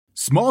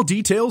Small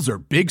details are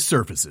big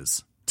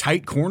surfaces.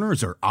 Tight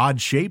corners are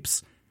odd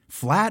shapes.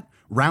 Flat,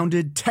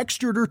 rounded,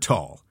 textured, or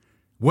tall.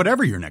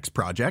 Whatever your next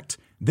project,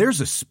 there's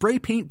a spray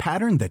paint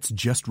pattern that's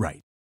just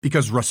right.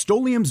 Because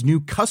Rust-Oleum's new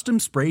Custom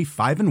Spray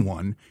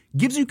 5-in-1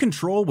 gives you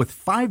control with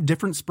 5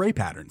 different spray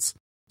patterns.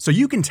 So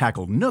you can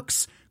tackle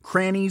nooks,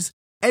 crannies,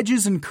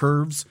 edges, and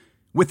curves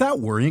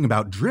without worrying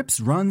about drips,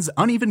 runs,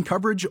 uneven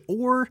coverage,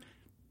 or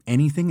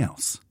anything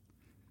else.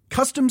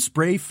 Custom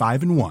Spray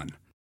 5-in-1.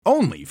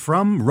 Only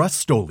from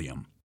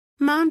Rust-Oleum.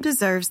 Mom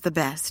deserves the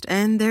best,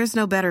 and there's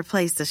no better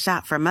place to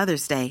shop for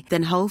Mother's Day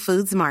than Whole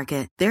Foods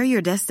Market. They're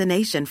your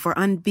destination for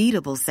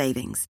unbeatable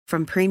savings,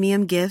 from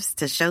premium gifts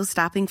to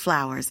show-stopping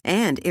flowers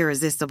and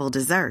irresistible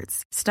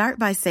desserts. Start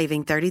by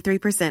saving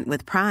 33%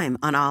 with Prime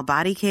on all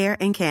body care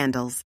and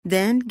candles.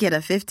 Then get a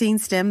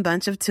 15-stem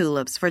bunch of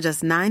tulips for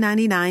just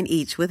 $9.99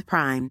 each with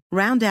Prime.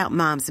 Round out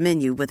Mom's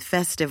menu with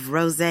festive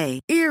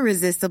rosé,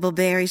 irresistible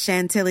berry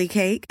chantilly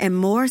cake, and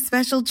more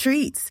special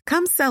treats.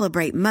 Come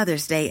celebrate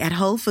Mother's Day at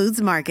Whole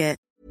Foods Market.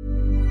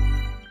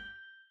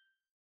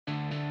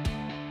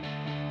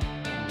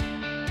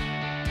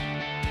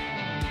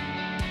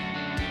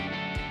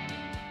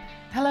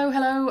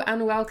 Hello,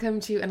 and welcome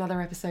to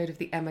another episode of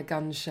The Emma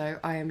Gunn Show.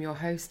 I am your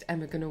host,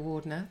 Emma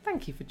Gunnar-Wardner.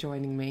 Thank you for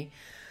joining me.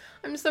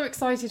 I'm so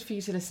excited for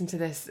you to listen to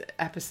this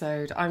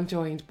episode. I'm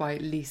joined by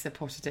Lisa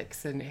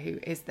Potter-Dixon, who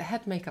is the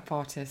head makeup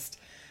artist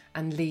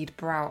and lead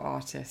brow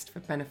artist for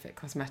Benefit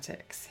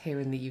Cosmetics here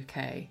in the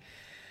UK.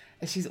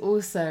 She's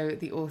also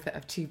the author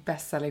of 2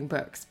 best-selling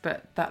books,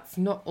 but that's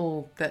not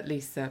all that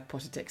Lisa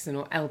Potter-Dixon,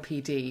 or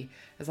LPD,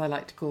 as I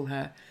like to call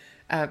her,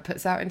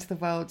 puts out into the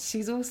world.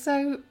 She's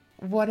also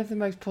one of the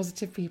most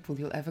positive people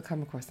you'll ever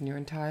come across in your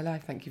entire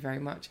life. Thank you very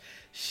much.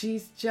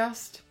 She's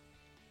just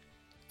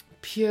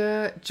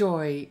pure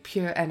joy,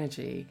 pure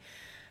energy.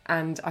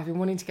 And I've been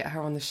wanting to get her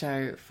on the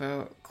show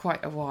for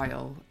quite a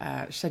while.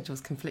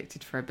 Schedules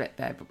conflicted for a bit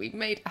there, but we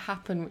made it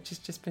happen, which has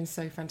just been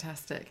so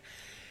fantastic.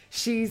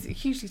 She's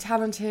hugely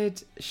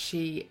talented.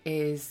 She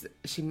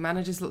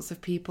manages lots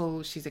of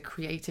people. She's a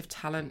creative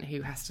talent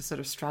who has to sort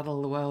of straddle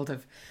the world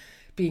of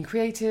being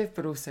creative,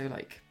 but also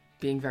like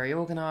being very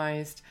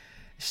organised.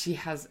 She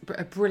has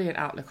a brilliant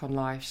outlook on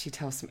life. She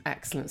tells some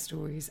excellent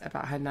stories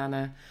about her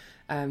nana.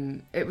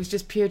 It was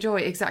just pure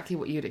joy, exactly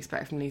what you'd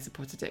expect from Lisa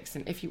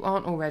Potter-Dixon. If you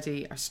aren't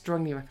already, I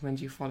strongly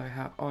recommend you follow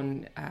her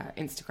on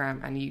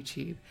Instagram and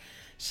YouTube.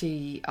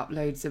 She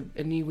uploads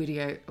a new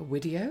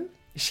video.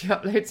 She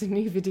uploads a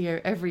new video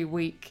every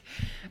week,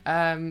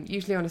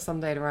 usually on a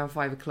Sunday at around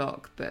 5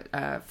 o'clock. But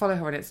follow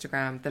her on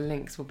Instagram. The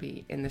links will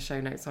be in the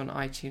show notes on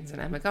iTunes and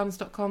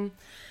emmaguns.com.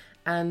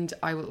 And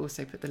I will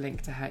also put the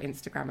link to her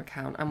Instagram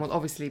account. And we'll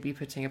obviously be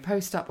putting a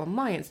post up on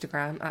my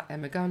Instagram at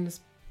emmaguns,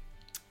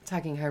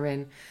 tagging her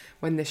in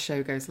when this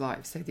show goes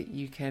live so that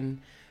you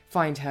can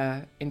find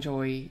her,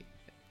 enjoy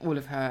all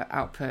of her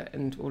output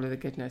and all of the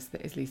goodness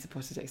that is Lisa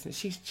Potter-Dixon.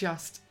 She's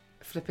just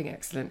flipping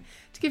excellent.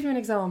 To give you an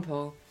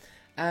example,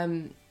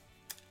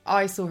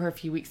 I saw her a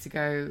few weeks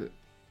ago,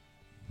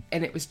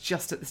 and it was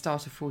just at the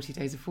start of 40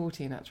 Days of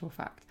 40 in actual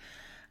fact.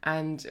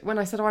 And when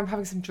I said, I'm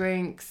having some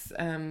drinks,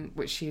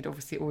 which she had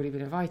obviously already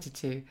been invited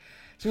to,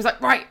 she was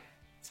like, right,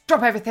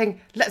 drop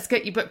everything, let's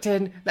get you booked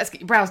in, let's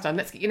get your brows done,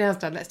 let's get your nails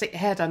done, let's get your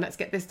hair done, let's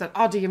get this done,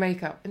 I'll do your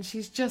makeup. And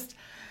she's just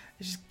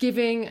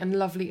giving and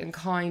lovely and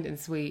kind and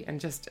sweet,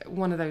 and just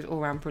one of those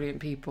all-round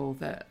brilliant people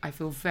that I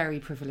feel very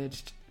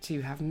privileged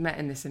to have met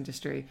in this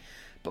industry,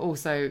 but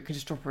also can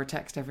just drop her a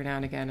text every now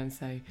and again and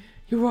say,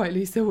 you're right,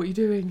 Lisa, what are you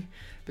doing?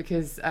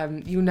 Because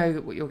you'll know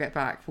that what you'll get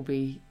back will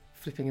be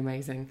flipping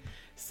amazing.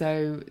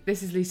 So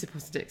this is Lisa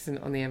Potter-Dixon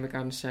on the Emma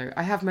Gunn Show.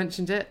 I have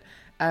mentioned it.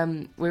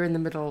 We're in the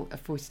middle of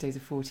 40 Days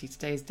of 40.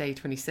 Today is day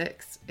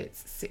 26.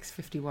 It's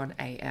 6:51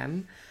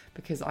 a.m.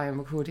 because I am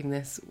recording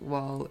this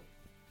while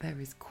there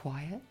is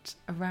quiet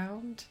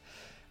around.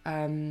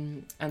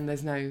 And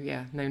there's no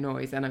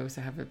noise. And I also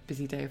have a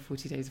busy day of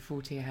 40 Days of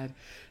 40 ahead.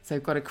 So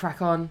got to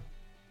crack on.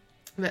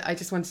 But I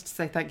just wanted to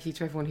say thank you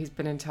to everyone who's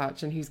been in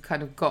touch and who's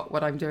kind of got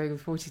what I'm doing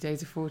with 40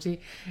 Days of 40.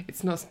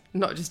 It's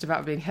not just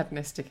about being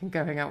hedonistic and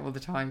going out all the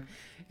time.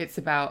 It's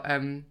about,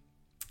 and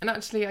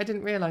actually I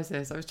didn't realise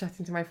this. I was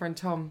chatting to my friend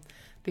Tom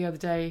the other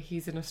day.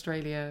 He's in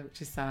Australia,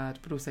 which is sad,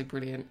 but also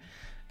brilliant.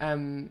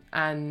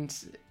 And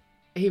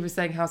he was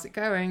saying, how's it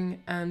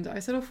going? And I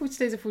said, 40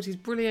 Days of 40 is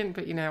brilliant,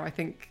 but I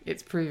think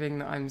it's proving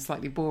that I'm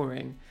slightly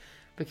boring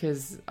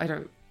because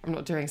I'm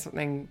not doing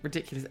something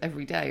ridiculous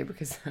every day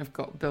because I've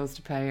got bills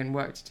to pay and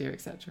work to do,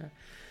 etc.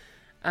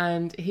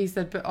 And he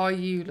said, but are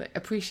you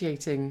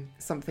appreciating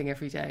something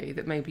every day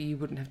that maybe you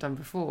wouldn't have done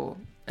before?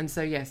 And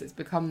so, yes, it's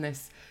become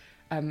this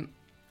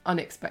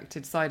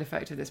unexpected side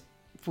effect of this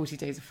 40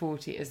 Days of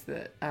 40 is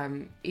that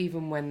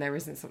even when there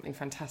isn't something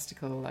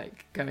fantastical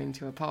like going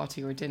to a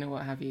party or a dinner,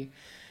 what have you,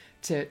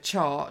 to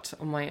chart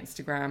on my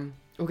Instagram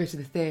or go to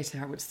the theatre.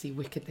 I went to see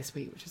Wicked this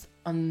week, which was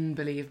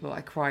unbelievable.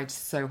 I cried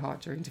so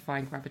hard during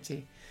Defying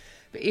Gravity.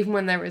 But even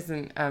when there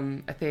isn't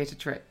a theatre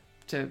trip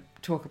to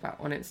talk about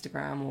on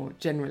Instagram or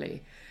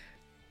generally,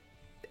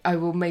 I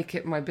will make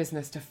it my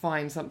business to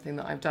find something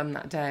that I've done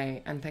that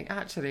day and think,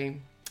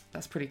 actually,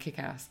 that's pretty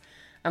kick-ass.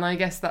 And I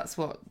guess that's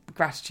what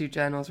gratitude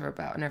journals are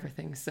about and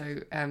everything.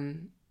 So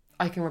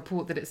I can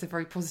report that it's a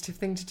very positive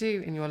thing to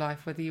do in your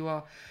life, whether you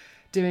are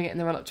doing it in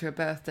the run-up to a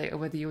birthday or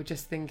whether you're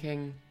just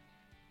thinking,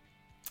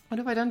 what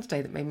have I done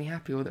today that made me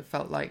happy or that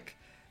felt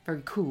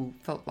cool,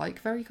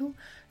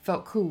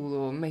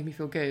 or made me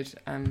feel good.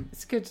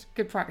 It's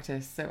good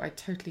practice. So I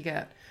totally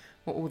get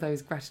what all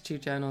those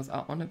gratitude journals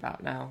are on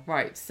about now.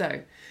 Right,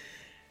 so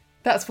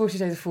that's 40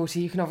 Days of 40.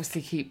 You can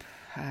obviously keep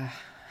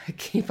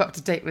up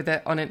to date with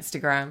it on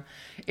Instagram.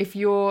 If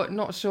you're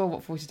not sure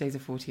what 40 Days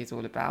of 40 is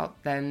all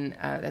about, then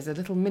there's a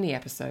little mini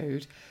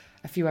episode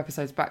a few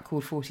episodes back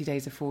called 40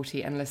 Days of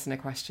 40 and Listener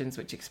Questions,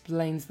 which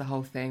explains the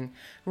whole thing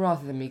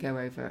rather than me go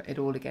over it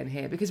all again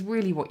here, because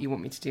really what you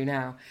want me to do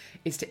now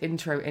is to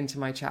intro into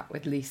my chat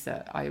with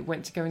Lisa. I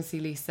went to go and see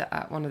Lisa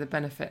at one of the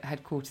benefit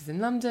headquarters in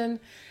London.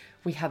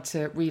 We had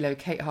to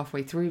relocate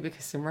halfway through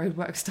because some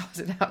roadwork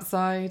started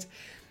outside.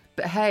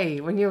 But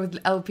hey, when you're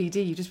with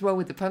LPD, you just roll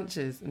with the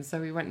punches. And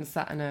so we went and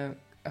sat in a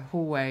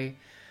hallway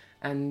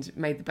and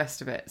made the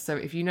best of it. So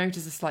if you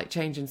notice a slight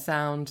change in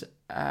sound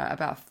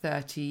about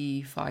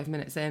 35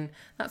 minutes in,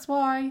 that's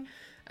why.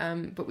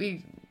 But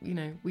we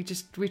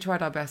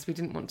tried our best. We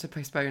didn't want to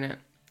postpone it.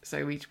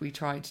 So we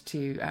tried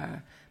to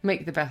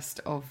make the best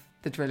of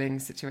the drilling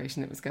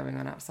situation that was going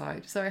on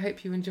outside. So I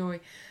hope you enjoy.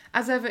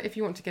 As ever, if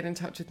you want to get in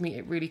touch with me,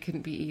 it really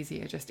couldn't be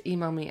easier. Just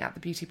email me at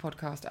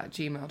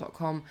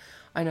thebeautypodcast@gmail.com.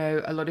 I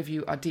know a lot of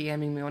you are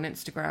DMing me on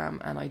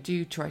Instagram, and I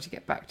do try to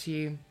get back to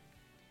you.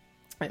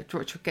 Get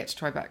to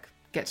try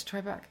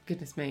back.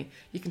 Goodness me,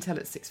 you can tell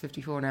it's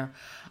 6:54 now.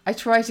 I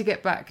try to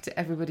get back to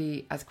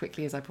everybody as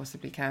quickly as I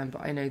possibly can,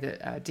 but I know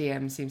that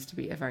DM seems to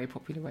be a very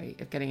popular way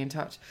of getting in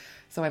touch.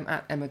 So I'm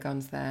at Emma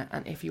Guns there,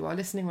 and if you are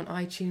listening on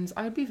iTunes,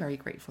 I would be very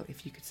grateful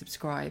if you could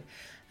subscribe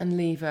and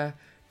leave a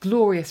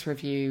glorious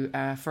review.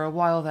 For a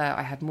while there,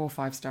 I had more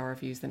 5-star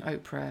reviews than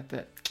Oprah,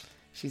 but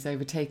she's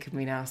overtaken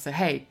me now. So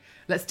hey,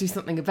 let's do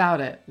something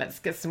about it. Let's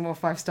get some more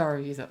 5-star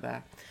reviews up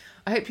there.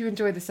 I hope you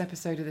enjoyed this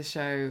episode of the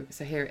show.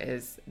 So here it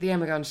is, The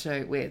Emma Guns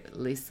Show with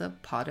Lisa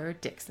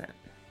Potter-Dixon.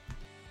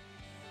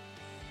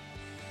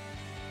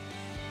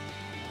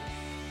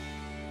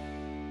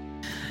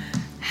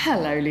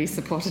 Hello,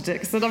 Lisa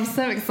Potter-Dixon. I'm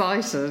so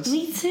excited.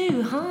 Me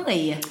too.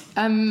 Hi.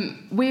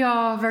 We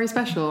are very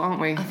special,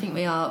 aren't we? I think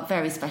we are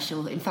very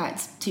special. In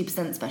fact,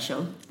 2%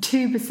 special.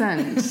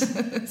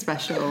 2%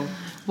 special.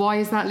 Why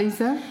is that,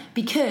 Lisa?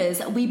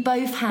 Because we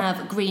both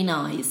have green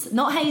eyes.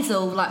 Not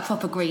hazel, like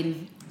proper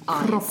green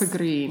eyes. Proper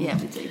green. Yeah,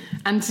 we do.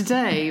 And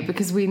today,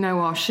 because we know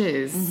our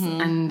shiz,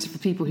 and for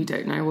people who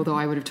don't know, although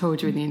I would have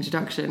told you in the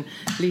introduction,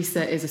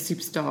 Lisa is a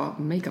superstar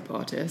makeup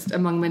artist,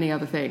 among many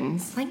other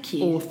things. Thank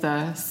you.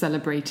 Author,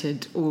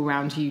 celebrated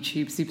all-round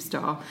YouTube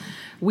superstar.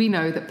 We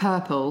know that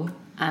purple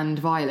and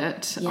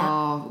violet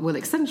will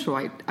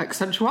accentuate our eyes.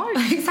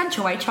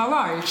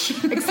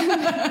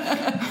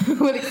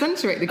 Will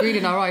accentuate the green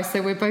in our eyes.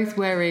 So we're both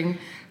wearing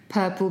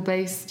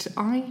purple-based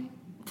eye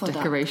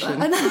decoration.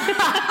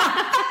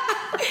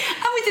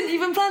 We didn't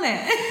even plan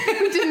it.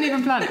 We didn't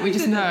even plan it. We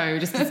just know,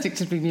 just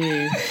instinctively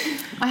knew.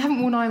 I haven't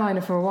worn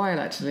eyeliner for a while,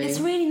 actually. It's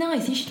really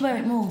nice. You should wear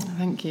it more.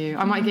 Thank you.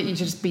 I might get you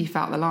to just beef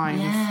out the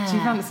lines. Yeah. Do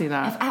you fancy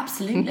that?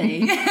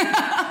 Absolutely.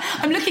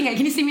 I'm looking at.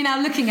 Can you see me now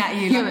looking at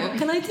you? Like, what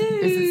can I do?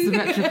 Is it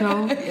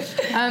symmetrical?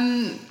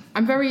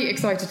 I'm very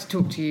excited to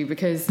talk to you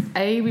because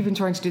we've been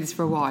trying to do this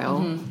for a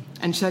while,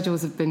 and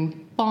schedules have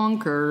been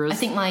bonkers. I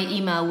think my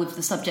email with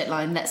the subject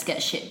line, "Let's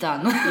get shit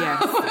done."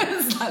 Yes.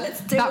 It's like, let's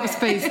do it. That was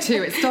phase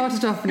 2. It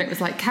started off and it was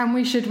like, can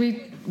we, should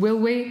we, will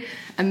we?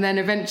 And then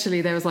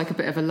eventually there was like a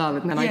bit of a lull,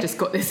 and then I just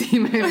got this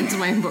email into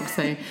my inbox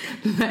saying,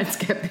 let's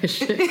get this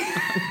shit done.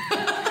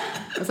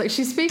 I was like,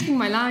 she's speaking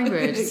my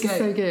language. This is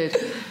so good.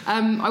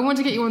 I want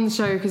to get you on the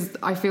show because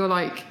I feel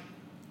like,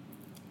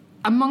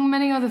 among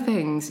many other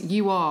things,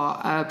 you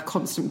are a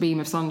constant beam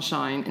of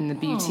sunshine in the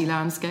beauty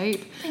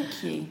landscape.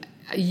 Thank you.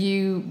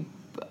 You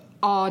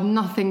are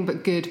nothing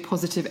but good,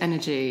 positive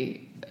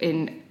energy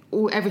in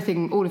all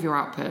of your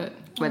output,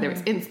 whether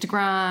it's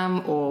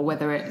Instagram or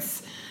whether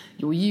it's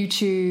your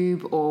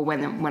YouTube or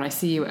when I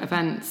see you at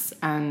events.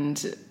 And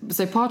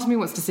so part of me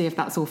wants to see if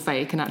that's all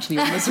fake and actually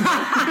on this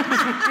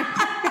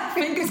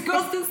Fingers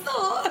crossed it's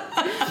not.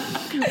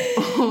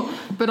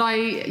 But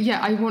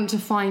I want to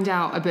find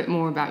out a bit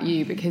more about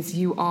you because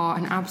you are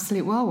an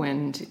absolute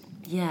whirlwind.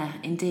 Yeah,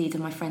 indeed.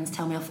 And my friends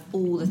tell me off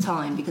all the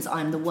time because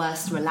I'm the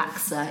worst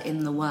relaxer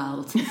in the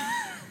world.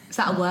 Is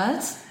that a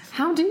word?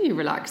 How do you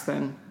relax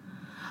then?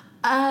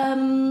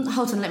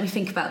 Hold on, let me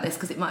think about this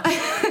because it might... do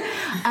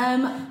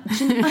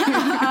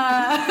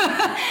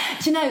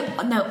you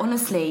know, no,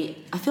 honestly,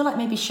 I feel like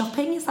maybe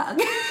shopping, is that...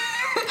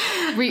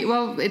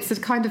 Well, it's a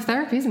kind of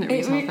therapy, isn't it?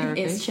 Retail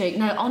therapy. It's true.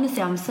 No,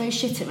 honestly, I'm so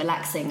shit at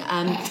relaxing.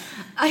 I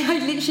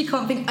literally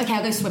can't think... Okay,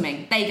 I'll go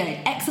swimming. There you go.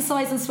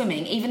 Exercise and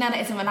swimming. Even though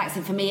that isn't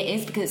relaxing, for me it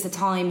is because it's a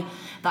time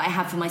that I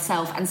have for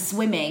myself. And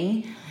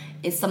swimming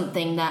is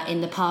something that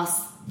in the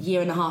past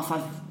year and a half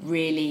I've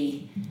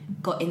really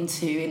got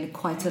into in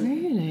quite a...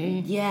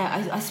 Really?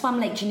 Yeah, I swam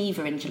Lake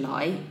Geneva in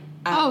July.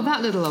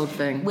 That little old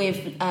thing.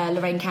 With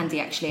Lorraine Candy,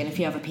 actually, and a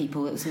few other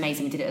people. It was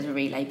amazing. We did it as a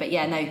relay. But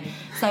yeah, no.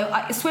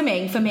 So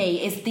swimming, for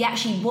me, is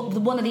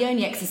one of the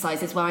only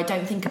exercises where I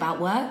don't think about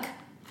work.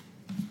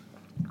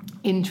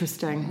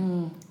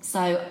 Interesting.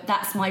 So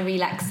that's my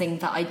relaxing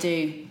that I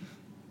do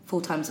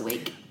 4 times a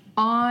week.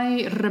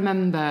 I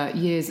remember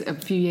a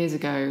few years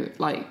ago,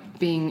 like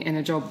being in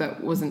a job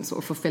that wasn't sort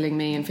of fulfilling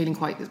me and feeling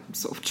quite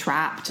sort of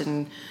trapped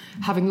and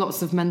having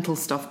lots of mental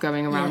stuff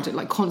going around it,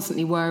 like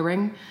constantly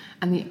worrying.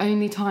 And the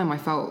only time I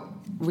felt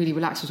really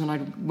relaxed was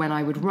when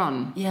I would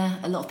run. Yeah,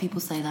 a lot of people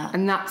say that.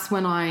 And that's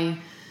when I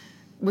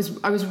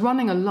was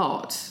running a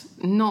lot,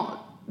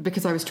 not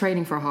because I was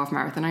training for a half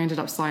marathon. I ended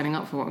up signing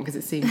up for one because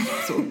it seemed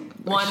sort of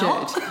Why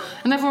not?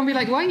 And everyone would be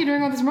like, why are you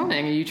doing all this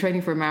running? Are you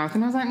training for a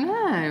marathon? I was like,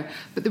 no.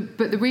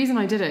 But the reason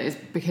I did it is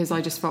because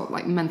I just felt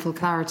like mental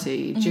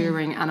clarity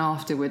during and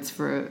afterwards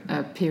for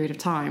a period of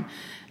time.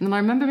 And then I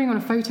remember being on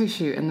a photo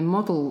shoot and the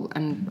model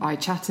and I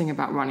chatting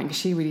about running because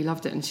she really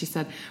loved it. And she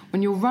said,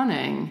 when you're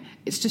running,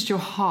 it's just your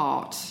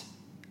heart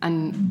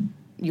and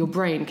your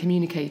brain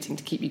communicating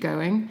to keep you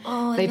going.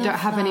 They don't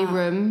have any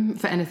room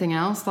for anything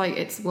else. Like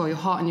your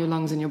heart and your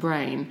lungs and your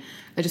brain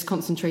are just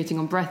concentrating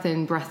on breath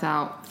in, breath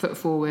out, foot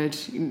forward.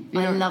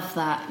 I love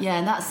that. Yeah,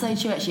 and that's so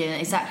true actually.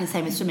 And exactly the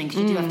same with swimming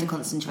because you do have to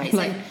concentrate.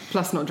 Like,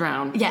 plus not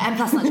drown. Yeah, and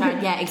plus not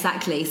drown. Yeah,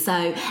 exactly. So,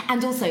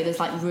 and also there's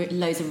like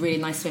loads of really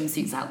nice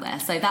swimsuits out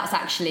there. So that's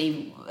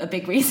actually a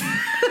big reason.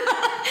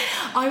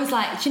 I was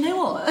like, do you know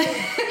what?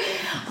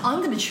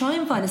 I'm going to try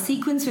and find a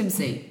sequin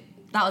swimsuit.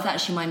 That was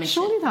actually my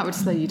mission. Surely that would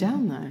slow you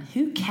down, though.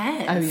 Who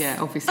cares? Oh, yeah,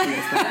 obviously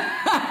it's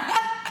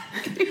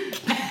that. Who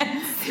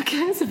cares? Who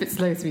cares if it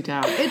slows me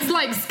down? It's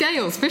like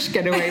scales. Fish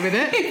get away with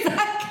it.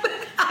 Exactly.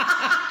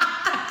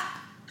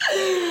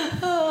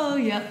 Oh,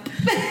 yeah.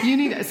 You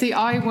need... See,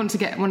 I want to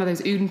get one of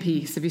those une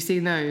piece. Have you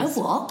seen those? A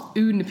what?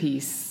 Une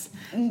piece.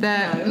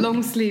 They're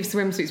long sleeve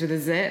swimsuits with a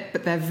zip,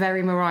 but they're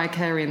very Mariah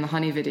Carey in the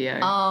Honey video.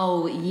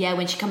 Oh yeah,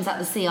 when she comes out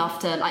the sea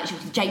after, like she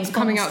was James Bond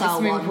coming out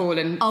style the swimming pool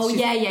and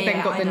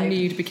then got the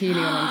nude bikini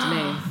on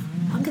underneath.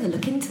 I'm going to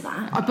look into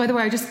that. By the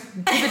way, I just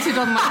pivoted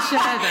on my chair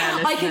there,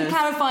 listeners. I can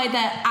clarify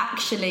that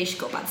actually she's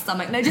got a bad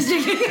stomach. No, just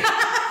joking.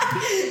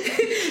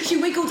 She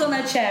wiggled on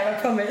her chair, I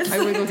promise. I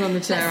wiggled on the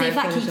chair. Let's see if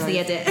that keeps the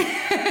edit.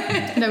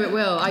 No, it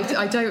will.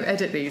 I don't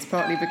edit these,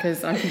 partly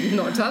because I'm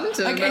not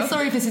talented Okay, enough.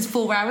 sorry if this is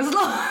 4 hours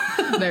long.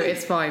 No,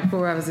 it's fine.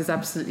 4 hours is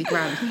absolutely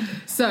grand.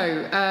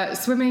 So,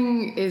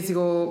 swimming is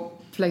your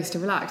place to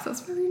relax.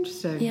 That's very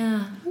interesting.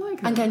 Yeah. I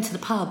like that. And going to the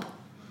pub.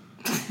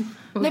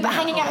 Well, no, but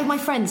hanging out with my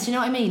friends, do you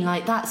know what I mean?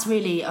 Like, that's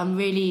really, I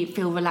really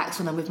feel relaxed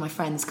when I'm with my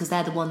friends because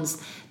they're the ones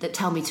that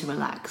tell me to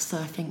relax. So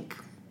I think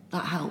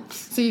that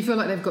helps. So you feel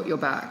like they've got your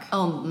back?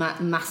 Oh,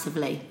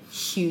 massively.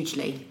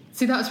 Hugely.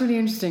 See, that's really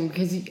interesting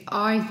because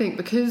I've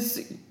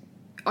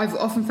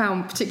often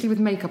found, particularly with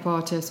makeup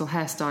artists or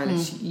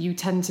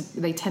hairstylists,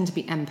 they tend to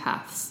be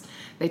empaths.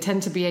 They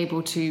tend to be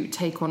able to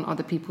take on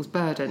other people's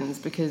burdens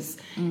because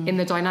in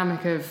the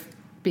dynamic of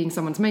being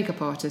someone's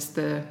makeup artist,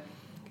 the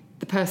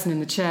person in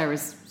the chair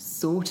is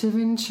sort of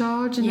in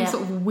charge in a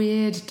sort of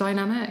weird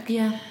dynamic.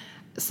 Yeah.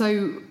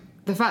 So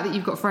the fact that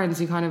you've got friends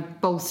who kind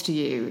of bolster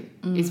you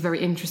is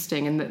very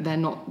interesting and that they're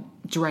not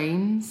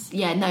drains.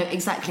 Yeah, no,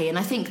 exactly. And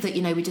I think that,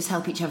 we just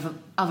help each other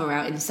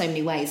out in so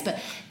many ways.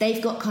 But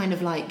they've got kind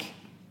of like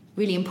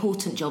really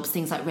important jobs,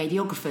 things like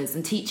radiographers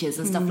and teachers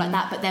and stuff like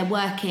that. But they're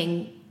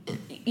working,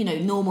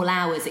 normal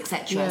hours,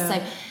 etc. Yeah.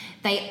 So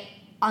they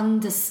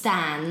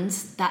understand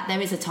that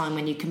there is a time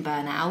when you can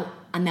burn out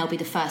and they'll be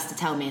the first to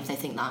tell me if they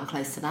think that I'm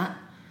close to that.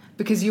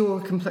 Because you're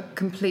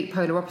complete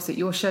polar opposite.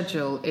 Your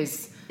schedule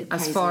is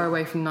as far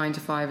away from 9 to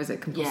 5 as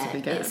it can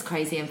possibly get. It's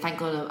crazy, and thank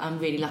God I'm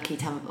really lucky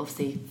to have,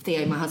 obviously,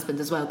 Theo, my husband,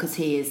 as well, because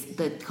he is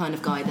the kind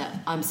of guy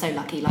that I'm so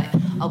lucky. Like,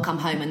 I'll come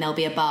home and there'll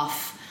be a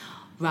bath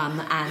run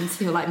and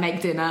he'll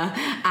make dinner,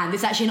 and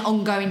it's actually an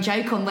ongoing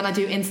joke on when I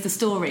do Insta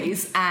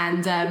stories,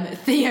 and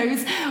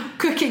Theo's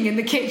cooking in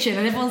the kitchen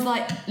and everyone's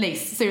like,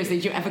 Lise, seriously,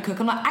 do you ever cook?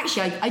 I'm like,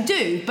 actually I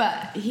do,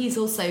 but he's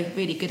also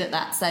really good at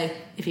that, so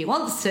if he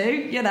wants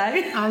to,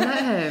 I'll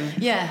let him.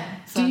 Yeah.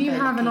 So do you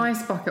have an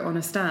ice bucket on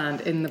a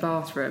stand in the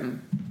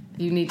bathroom?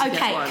 You need to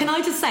get one. Can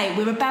I just say,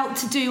 we're about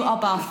to do our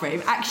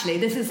bathroom.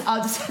 Actually,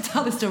 I'll just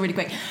tell this story really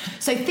quick.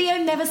 So Theo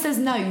never says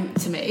no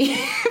to me.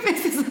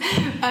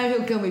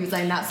 He'll kill me for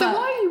saying that. So why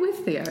are you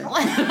with Theo?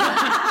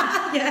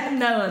 Yeah,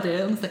 no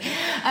idea, honestly.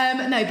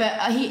 No, but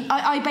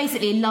I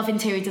basically love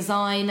interior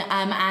design,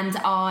 and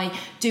I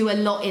do a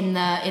lot in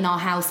our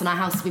house. In our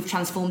house, we've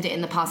transformed it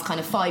in the past kind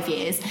of 5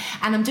 years.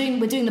 And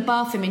we're doing the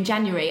bathroom in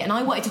January, and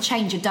I wanted to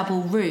change a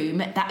double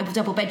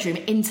bedroom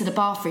into the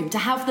bathroom to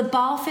have the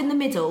bath in the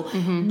middle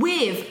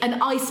with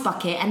an ice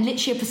bucket and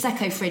literally a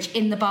Prosecco fridge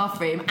in the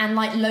bathroom and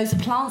loads of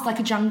plants, like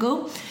a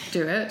jungle.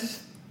 Do it.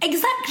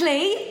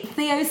 Exactly.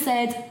 Theo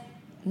said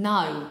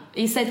no.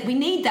 He said, we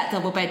need that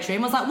double bedroom.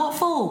 I was like, what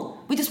for?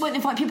 We just won't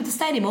invite people to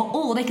stay anymore,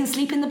 or they can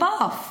sleep in the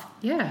bath.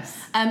 Yes.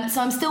 So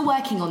I'm still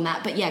working on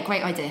that, but yeah,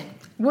 great idea.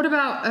 What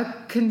about a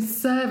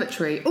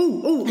conservatory?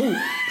 Ooh.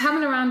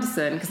 Pamela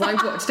Anderson, because I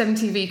watched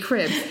MTV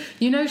Cribs.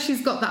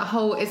 She's got that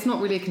whole, it's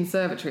not really a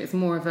conservatory, it's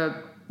more of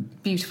a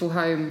beautiful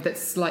home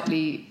that's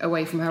slightly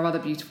away from her other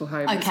beautiful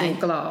home. Okay.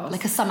 It's all glass.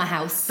 Like a summer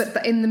house.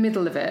 But in the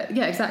middle of it,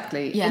 yeah,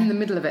 exactly. Yeah. In the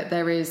middle of it,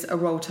 there is a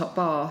roll-top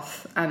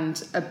bath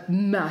and a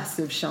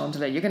massive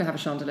chandelier. You're going to have a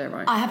chandelier,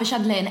 right? I have a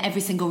chandelier in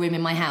every single room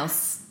in my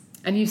house.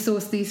 And you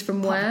source these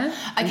from where?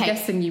 I'm Okay.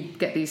 guessing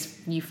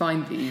you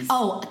find these.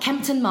 Oh,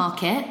 Kempton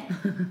Market,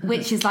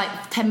 which is like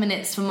 10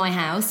 minutes from my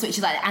house, which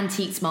is like an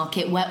antiques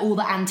market where all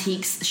the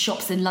antiques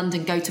shops in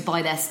London go to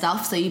buy their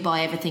stuff. So you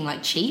buy everything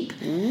like cheap.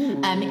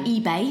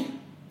 eBay.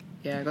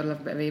 Yeah, I've got to love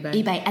a bit of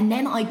eBay. eBay. And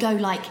then I go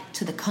like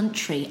to the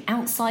country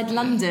outside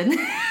London.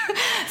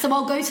 So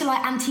I'll go to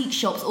like antique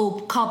shops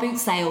or car boot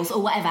sales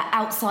or whatever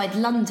outside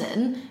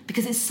London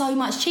because it's so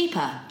much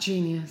cheaper.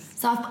 Genius.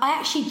 So I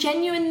actually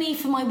genuinely,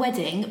 for my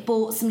wedding,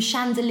 bought some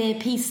chandelier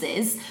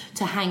pieces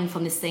to hang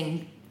from this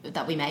thing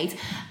that we made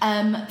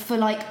for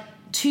like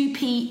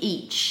 2p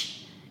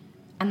each.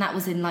 And that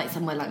was in like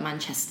somewhere like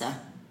Manchester.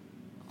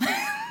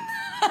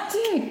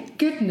 Dear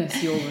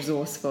goodness, you're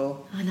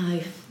resourceful. I know.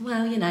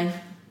 Well, you know,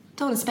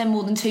 don't want to spend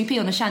more than 2p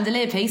on a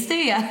chandelier piece, do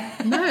you?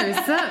 No,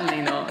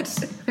 certainly not.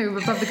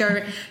 Above the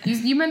going.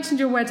 You mentioned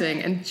your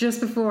wedding, and just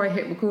before I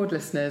hit record,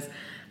 listeners,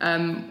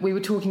 we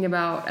were talking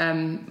about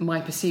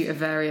my pursuit of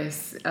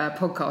various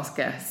podcast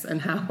guests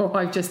and how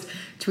I've just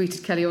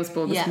tweeted Kelly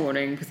Osborne this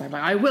morning because I'm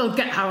like, I will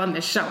get her on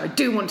this show. I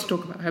do want to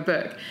talk about her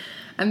book.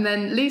 And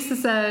then Lisa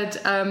said,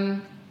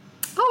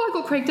 I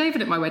got Craig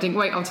David at my wedding.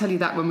 Wait, I'll tell you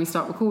that when we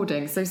start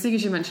recording. So seeing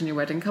as you mentioned your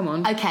wedding, come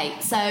on. Okay,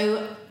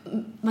 so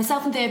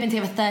myself and Theo have been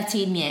together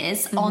 13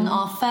 years. Mm-hmm. On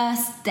our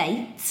first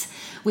date,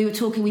 we were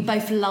talking, we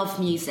both love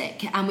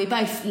music and we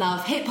both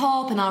love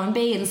hip-hop and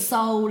R&B and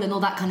soul and all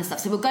that kind of stuff.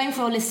 So we're going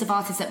through a list of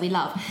artists that we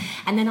love.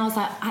 And then I was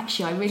like,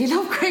 actually, I really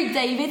love Craig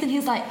David. And he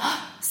was like,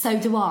 oh, so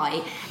do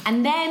I.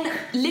 And then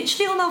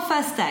literally on our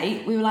first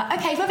date, we were like,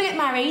 okay, if we ever get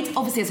married,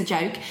 obviously as a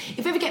joke,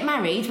 if we ever get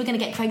married, we're going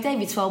to get Craig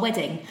David to our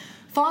wedding.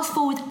 Fast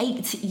forward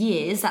 8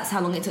 years, that's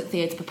how long it took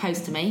Theo to propose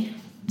to me.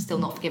 Still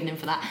not forgiving him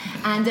for that.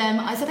 And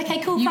I said,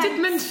 okay, cool, thanks. You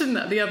did mention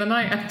that the other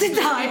night. Did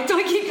I?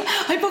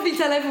 I probably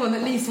tell everyone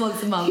at least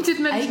once a month. You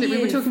did mention 8 years.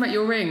 We were talking about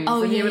your rings.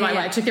 Oh, and yeah, you were like, yeah.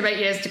 Well, it took him 8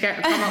 years to come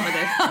up with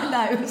this.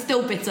 I know,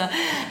 still bitter.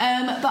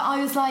 But I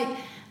was like,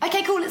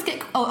 okay, cool, let's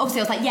get... Oh, obviously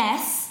I was like,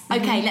 yes.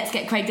 Okay, let's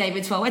get Craig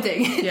David to our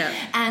wedding. Yeah.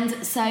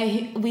 And so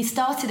we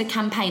started a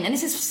campaign, and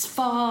this is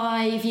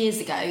 5 years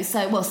ago.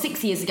 So, well,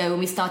 6 years ago when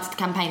we started the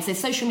campaign. So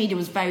social media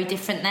was very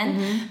different then.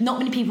 Mm-hmm. Not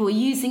many people were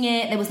using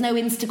it. There was no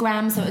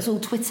Instagram, so it was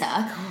all Twitter.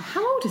 God,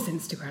 how old is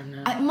Instagram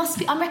now? It must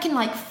be, I reckon,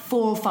 like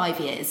 4 or 5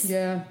 years.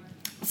 Yeah.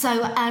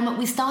 So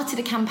we started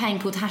a campaign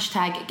called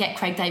hashtag Get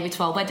Craig David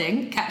to Our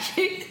Wedding.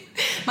 Catchy.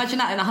 Imagine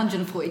that in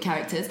 140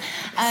 characters.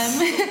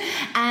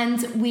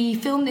 And we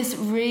filmed this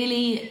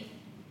really...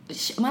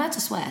 Am I allowed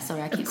to swear?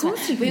 Sorry, I keep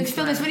swearing. We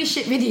filmed this really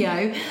shit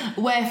video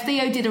where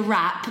Theo did a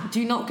rap.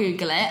 Do not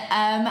Google it.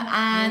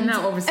 And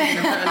now, obviously, going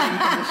to put a link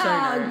in the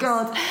show notes. Oh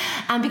God!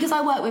 And because I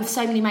work with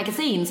so many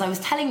magazines, I was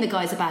telling the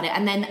guys about it,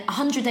 and then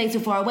 100 days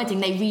before our wedding,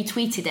 they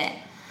retweeted it.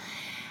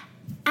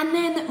 And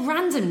then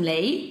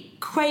randomly,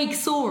 Craig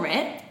saw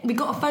it. We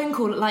got a phone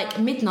call at like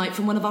midnight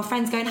from one of our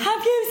friends going,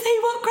 "Have you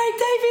seen what Craig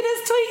David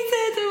has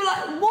tweeted?" And we were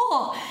like,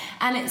 "What?"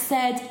 And it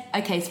said,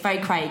 "Okay, it's very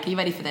Craig. Are you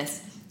ready for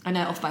this?" I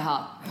know it off by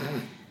heart.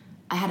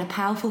 I had a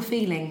powerful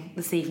feeling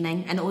this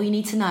evening, and all you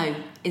need to know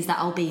is that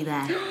I'll be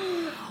there.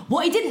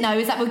 What he didn't know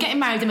is that we're getting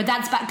married in my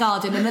dad's back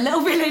garden in a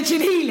little village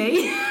in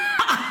Ely.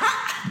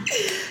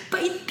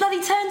 But he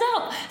bloody turned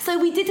up. So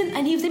we didn't,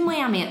 and he was in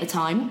Miami at the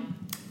time.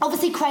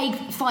 Obviously, Craig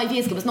 5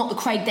 years ago was not the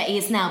Craig that he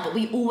is now, but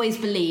we always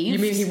believed... You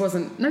mean he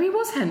wasn't... No, he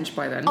was hench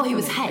by then. Oh, he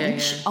was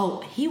hench? Yeah.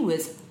 Oh, he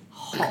was...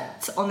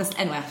 hot, honest.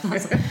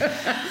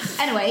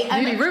 Anyway,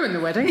 nearly ruined the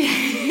wedding.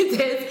 He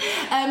did,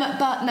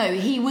 but no,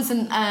 he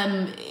wasn't.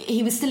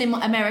 He was still in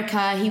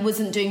America. He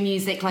wasn't doing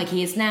music like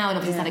he is now, and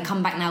obviously had a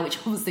comeback now, which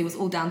obviously was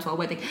all down to our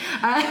wedding.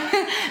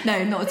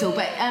 No, not at all.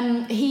 But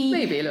he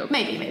maybe a little,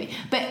 maybe.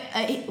 But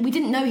we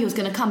didn't know he was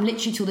going to come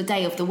literally till the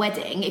day of the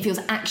wedding if he was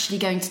actually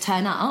going to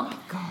turn up.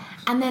 God.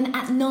 And then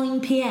at 9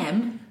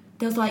 p.m,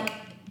 there was like,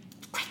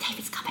 Craig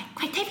David's coming.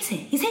 Craig David's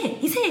here. He's here.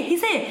 He's here.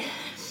 He's here.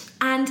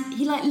 And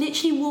he like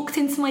literally walked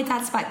into my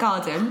dad's back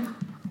garden.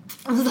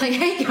 I was like,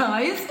 hey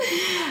guys,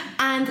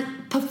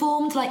 and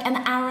performed like an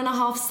hour and a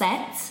half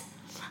set.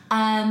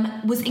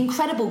 Was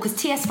incredible because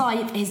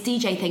TS5, his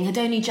DJ thing, had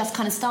only just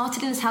kind of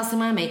started in his house in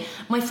Miami.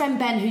 My friend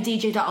Ben, who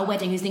DJ'd at our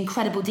wedding, who's an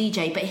incredible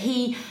DJ, but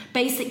he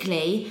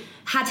basically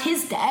had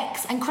his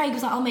decks, and Craig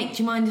was like, oh mate,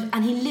 do you mind?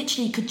 And he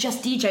literally could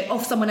just DJ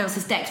off someone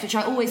else's decks, which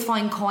I always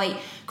find quite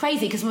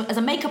crazy because as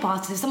a makeup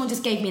artist, if someone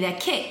just gave me their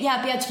kit, yeah,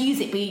 I'd be able to use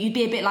it, but you'd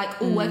be a bit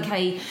like, oh,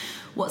 okay,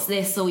 what's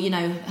this? Or, you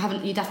know,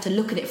 you'd have to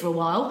look at it for a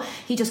while.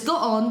 He just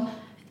got on,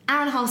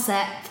 hour and a half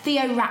set,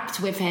 Theo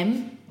rapped with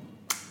him,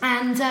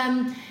 and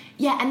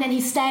and then he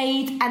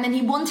stayed, and then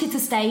he wanted to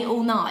stay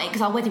all night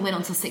because our wedding went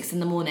on till 6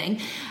 a.m. Of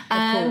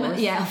course.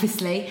 Yeah,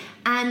 obviously.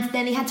 And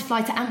then he had to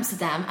fly to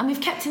Amsterdam, and we've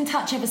kept in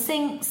touch ever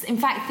since. In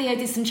fact, Theo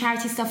did some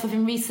charity stuff with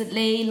him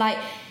recently. Like,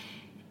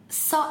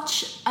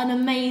 such an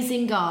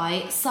amazing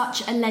guy,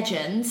 such a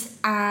legend,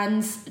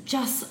 and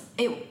just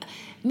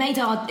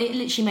It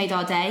literally made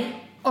our day.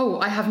 Oh,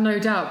 I have no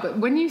doubt. But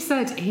when you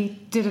said he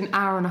did an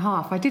hour and a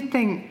half, I did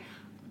think,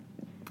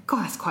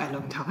 God, that's quite a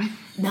long time.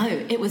 No,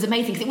 it was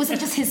amazing because it wasn't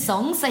just his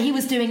songs. So he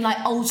was doing like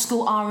old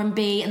school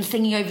R&B and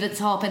singing over the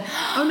top. And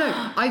oh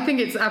no, I think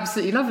it's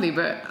absolutely lovely.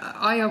 But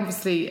I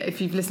obviously, if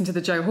you've listened to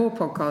the Joe Hoare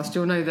podcast,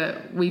 you'll know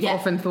that we've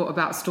often thought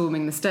about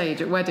storming the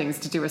stage at weddings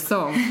to do a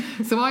song.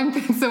 so I'm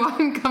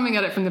coming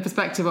at it from the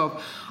perspective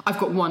of I've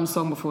got one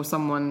song before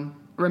someone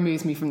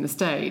removes me from the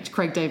stage.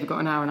 Craig David got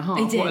an hour and a half.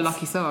 He did. What a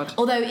lucky sod.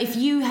 Although if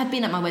you had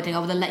been at my wedding, I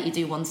would have let you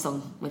do one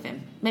song with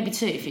him, maybe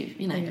two if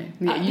you know. Okay.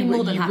 I'd be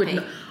more than happy.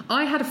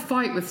 I had a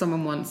fight with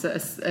someone once at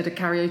a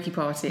karaoke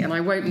party, and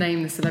I won't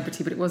name the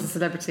celebrity, but it was a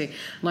celebrity,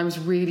 and I was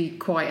really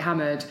quite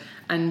hammered,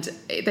 and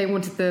they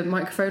wanted the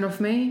microphone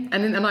off me,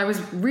 and I was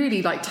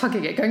really like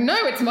tugging it, going, "No,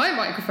 it's my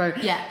microphone."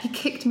 Yeah. He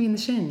kicked me in the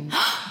shin.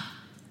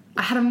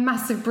 I had a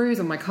massive bruise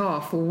on my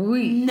calf for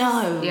weeks.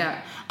 No.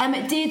 Yeah.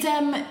 Have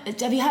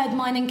you heard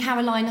mine and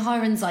Caroline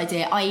Hiron's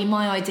idea, i.e.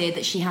 my idea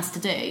that she has to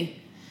do?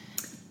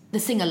 The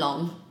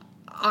sing-along.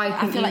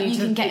 I feel like you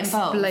can get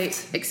involved.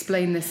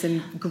 Explain this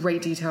in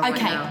great detail right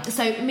now.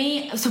 Okay,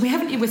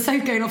 we're so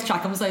going off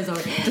track, I'm so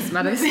sorry. Doesn't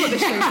matter, this is what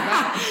this show's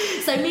about.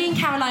 So me and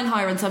Caroline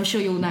Hiron, so I'm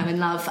sure you'll know and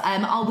love,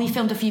 we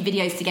filmed a few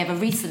videos together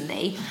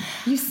recently.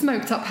 You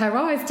smoked up her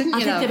eyes, didn't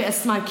you? I did a bit of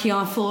smoky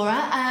eye for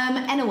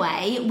her.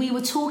 Anyway, we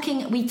were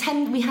talking, it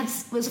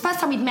was the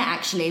first time we'd met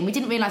actually, and we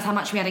didn't realise how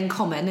much we had in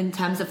common in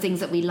terms of things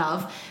that we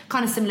love,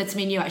 kind of similar to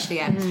me and you actually,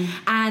 yeah.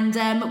 And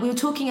we were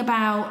talking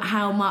about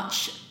how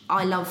much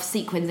I love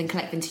sequins and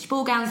collect vintage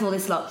ball gowns and all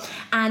this lot.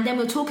 And then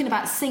we were talking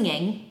about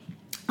singing,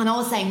 and I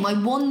was saying my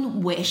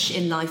one wish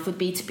in life would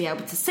be to be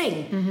able to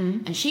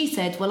sing. And she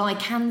said, well, I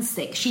can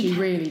sing. She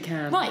really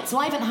can. Right, so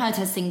I haven't heard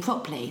her sing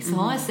properly.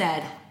 So I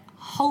said,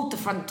 hold the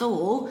front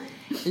door.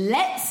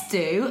 Let's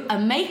do a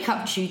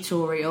makeup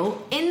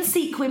tutorial in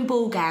sequin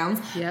ball gowns,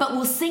 but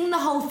we'll sing the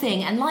whole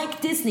thing, and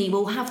like Disney,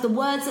 we'll have the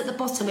words at the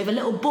bottom with a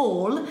little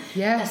ball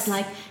that's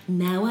like,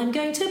 now I'm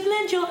going to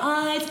blend your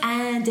eyes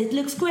and it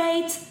looks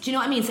great. Do you know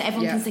what I mean? So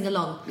everyone can sing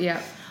along. Yeah.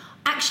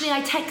 Actually,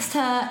 I texted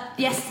her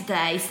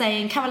yesterday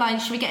saying, Caroline,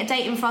 should we get a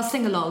date in for our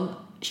sing-along?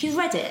 She's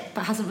read it,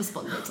 but hasn't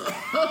responded.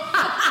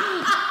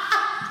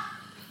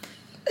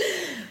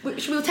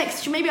 We'll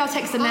text. Maybe I'll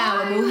text her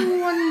now. I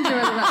wonder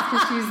whether that's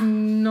because she's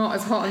not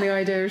as hot on the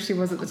idea as she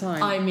was at the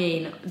time. I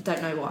mean,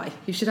 don't know why.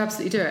 You should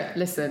absolutely do it.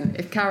 Listen,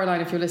 if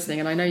Caroline, if you're listening,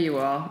 and I know you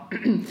are,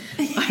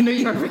 I know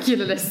you're a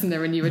regular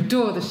listener and you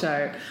adore the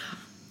show,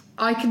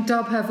 I can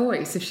dub her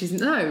voice if she's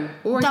dub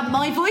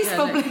my voice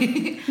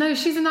probably. No,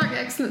 she's an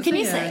excellent singer. Can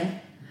you sing?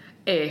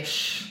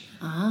 Ish.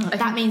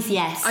 That means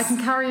yes. I can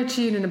carry a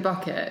tune in a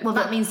bucket. Well,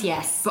 that means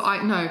yes. But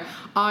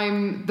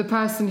I'm the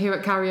person who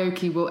at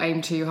karaoke will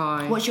aim too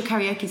high. What's your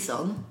karaoke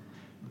song?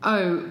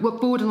 Oh,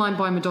 Borderline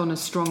by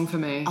Madonna's strong for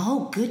me.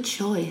 Oh, good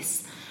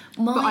choice.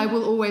 But I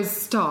will always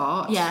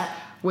start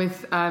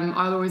with,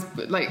 I'll always,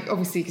 like,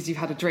 obviously because you've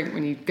had a drink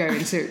when you go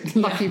into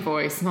Lucky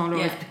Voice, and I'll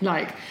always be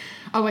like,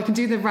 oh, I can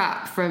do the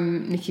rap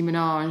from Nicki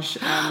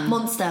Minaj.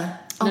 Monster.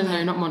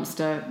 No, not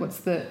Monster. What's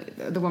the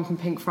one from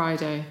Pink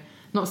Friday?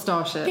 Not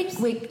Starship. Pink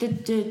Wig,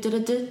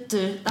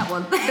 that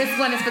one. This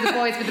one is for the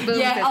boys with the boobs.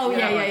 Yeah, I can't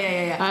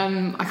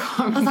remember.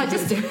 I was like,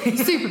 just do it.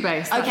 Super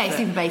Bass. Okay,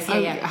 Super Bass, I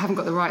haven't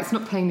got the right. It's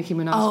not playing Nicki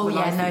Minaj. Oh,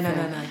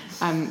 yeah,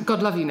 no.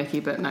 God love you, Nicki,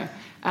 but no.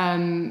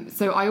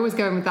 So I always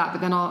go in with that,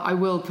 but then I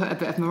will put a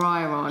bit of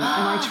Mariah on, and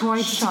I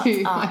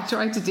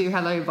try to do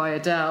Hello by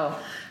Adele,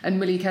 and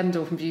Millie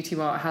Kendall from Beauty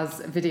Mart has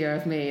a video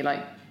of me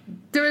like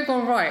doing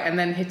all right and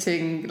then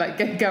hitting, like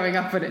going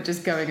up and it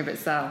just going a bit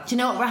south. Do you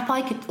know what rap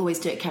I could always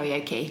do at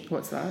karaoke?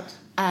 What's that?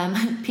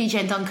 PJ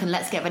and Duncan,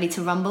 Let's Get Ready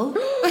to Rumble.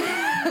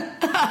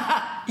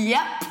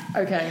 Yep.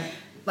 Okay.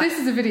 This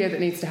is a video that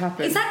needs to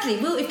happen. Exactly.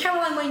 Well, if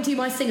Caroline won't do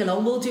my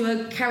sing-along, we'll do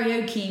a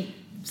karaoke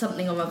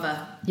something or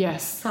other.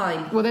 Yes.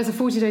 Fine. Well, there's a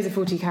 40 Days of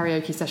 40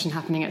 karaoke session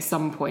happening at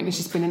some point. It's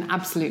just been an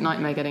absolute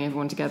nightmare getting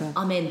everyone together.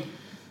 I'm in.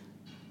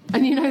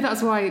 And you know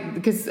that's why,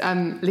 because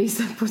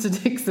Lisa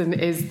Potter-Dixon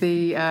is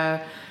the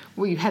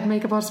head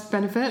makeup artist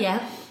benefit.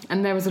 Yeah.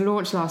 And there was a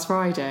launch last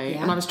Friday,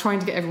 and I was trying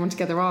to get everyone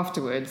together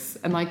afterwards,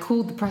 and I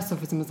called the press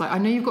office and was like, I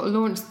know you've got a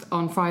launch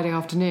on Friday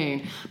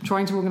afternoon. I'm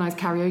trying to organise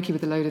karaoke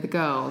with a load of the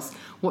girls.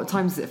 What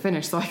time does it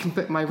finish so I can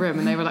book my room?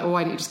 And they were like, well,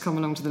 why don't you just come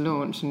along to the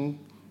launch and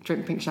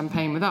drink pink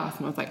champagne with us?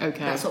 And I was like,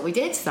 okay. That's what we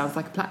did. Sounds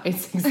like a plan.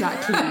 It's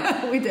exactly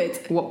we did.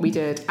 What we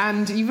did.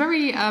 And you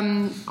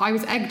I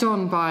was egged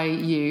on by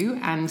you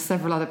and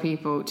several other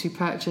people to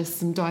purchase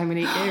some Diamond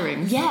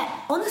earrings. Yeah,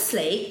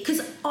 honestly, because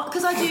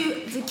I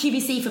do the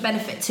QVC for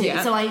benefit too.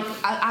 Yeah. So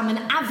I'm an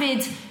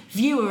avid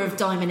viewer of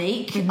Diamond.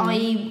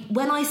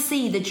 When I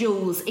see the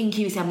jewels in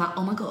QVC, I'm like,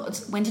 oh my God,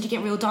 when did you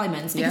get real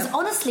diamonds? Because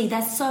honestly,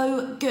 they're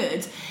so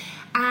good.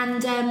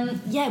 And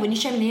when you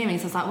showed me the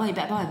earrings, I was like, well, you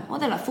better buy them. Well,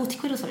 they're like 40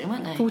 quid or something,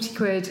 weren't they? 40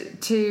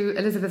 quid, 2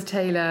 Elizabeth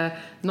Taylor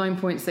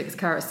 9.6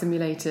 carat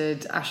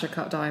simulated Asher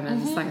cut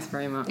diamonds. Thanks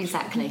very much.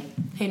 Exactly.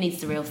 Who needs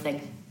the real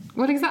thing?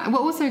 Well, exactly.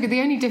 Well, also,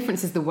 the only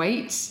difference is the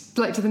weight.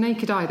 Like, to the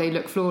naked eye, they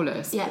look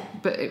flawless. Yeah.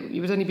 But it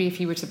would only be if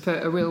you were to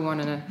put a real one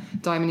and a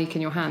Diamonique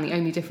in your hand. The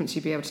only difference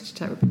you'd be able to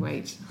detect would be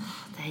weight.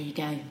 There you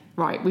go.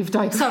 Right, we've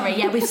digressed. Sorry,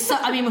 yeah, we're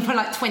probably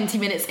like 20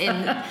 minutes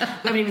in. We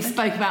haven't even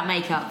spoke about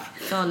makeup.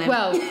 Go on then.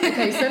 Well,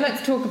 okay, so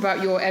let's talk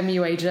about your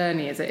MUA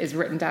journey as it is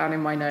written down in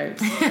my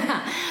notes.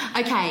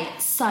 Okay,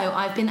 so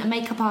I've been a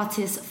makeup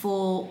artist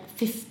for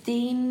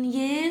 15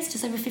 years,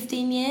 just over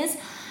 15 years.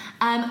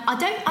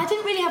 I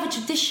didn't really have a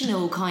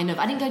traditional kind of.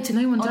 I didn't go to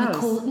no one on does. a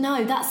course.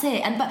 No, that's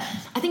it. But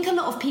I think a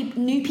lot of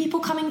new people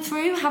coming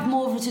through have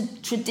more of a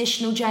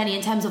traditional journey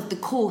in terms of the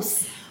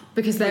course.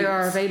 Because they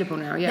are available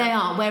now, yeah. They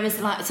are. Whereas,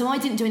 so I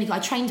didn't do anything. I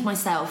trained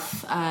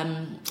myself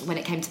when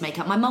it came to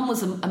makeup. My mum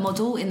was a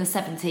model in the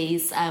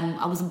 70s.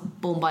 I wasn't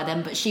born by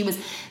then, but she was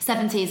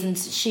 70s, and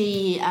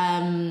she. So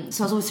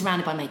I was always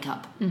surrounded by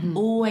makeup. Mm-hmm.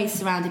 Always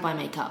surrounded by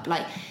makeup.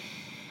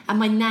 And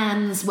my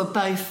nans were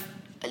both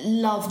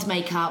loved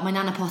makeup. My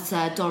Nana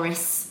Potter,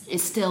 Doris,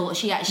 is still.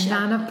 She actually.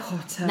 Nana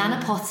Potter. Nana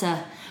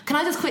Potter. Can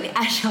I just quickly,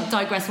 actually, I'll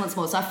digress once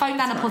more. So I phoned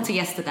Nana Potter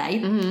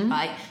yesterday,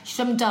 right? She's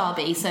from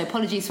Derby, so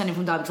apologies for anyone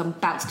from Derby because I'm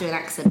about to do an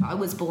accent, but I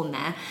was born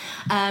there.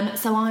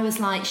 So I was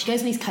like, she goes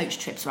on these coach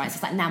trips, right? So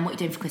it's like, Nan, what are you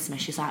doing for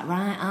Christmas? She's like,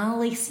 right,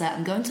 Lisa,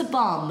 I'm going to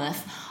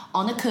Bournemouth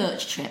on a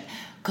coach trip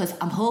because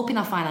I'm hoping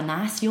I find a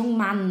nice young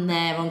man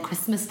there on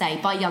Christmas Day.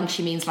 By young,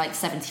 she means like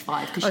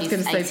 75 because she's 88. I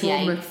was going to say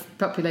Bournemouth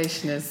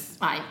population is...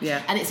 Right,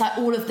 yeah. And it's like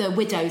all of the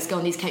widows go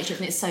on these coach trips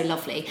and it's so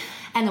lovely.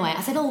 Anyway,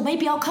 I said,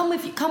 maybe I'll come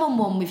on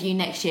one with you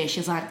next year. She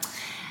was like,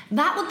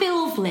 that would be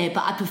lovely,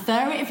 but I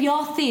prefer it if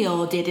your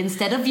Theo did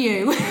instead of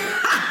you.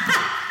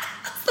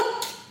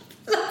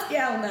 Bloody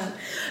hell, no.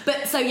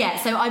 But so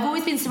I've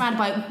always been surrounded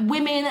by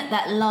women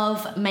that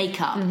love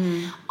makeup.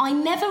 Mm-hmm. I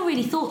never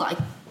really thought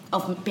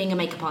of being a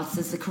makeup artist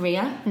as a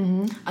career.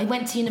 Mm-hmm. I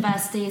went to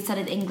university,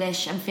 studied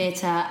English and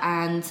theatre,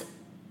 and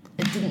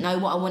I didn't know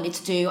what I wanted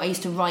to do. I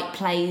used to write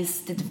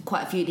plays, did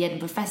quite a few at the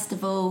Edinburgh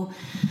Festival.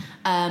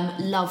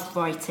 Loved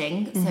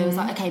writing, so I was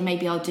like, okay,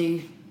 maybe I'll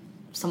do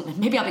something.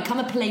 Maybe I'll become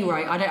a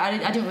playwright.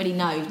 I didn't really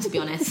know, to be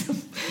honest.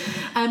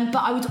 But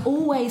I would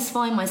always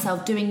find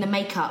myself doing the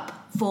makeup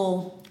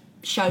for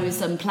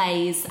shows and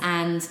plays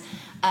and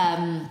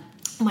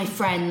my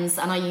friends,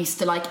 and I used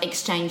to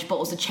exchange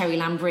bottles of cherry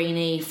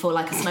Lambrini for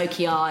a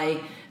smoky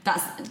eye.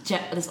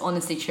 That's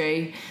honestly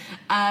true.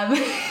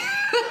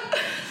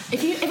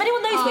 If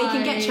anyone knows where you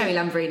can get cherry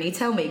Lambrini,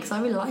 tell me, because I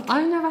really like it.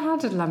 I've never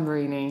had a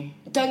Lambrini.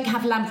 Don't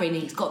have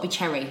Lambrini, it's got to be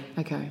cherry.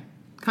 Okay.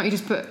 Can't you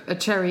just put a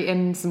cherry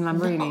in some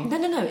Lambrini?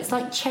 No, it's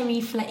like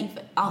cherry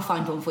flavour. I'll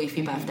find one for you for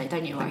your birthday,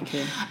 don't you worry. Thank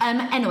you.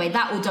 Anyway,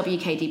 that or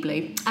WKD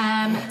Blue.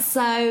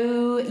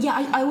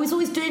 I was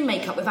always doing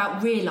makeup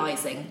without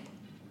realising.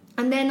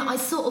 And then I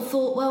sort of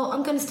thought, well,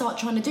 I'm going to start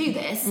trying to do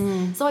this.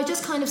 So I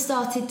just kind of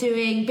started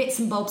doing bits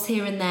and bobs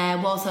here and there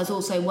whilst I was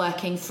also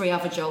working 3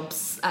 other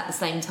jobs at the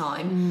same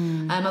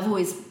time. I've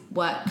always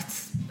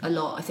worked a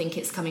lot. I think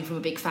it's coming from a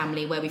big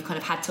family where we've kind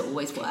of had to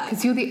always work.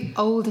 Because you're the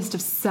oldest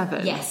of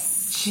 7. Yes.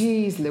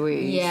 Jeez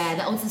Louise. Yeah,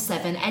 the oldest of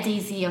 7.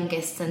 Eddie's the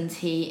youngest and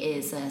he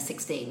is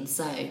 16.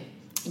 So,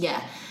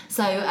 yeah.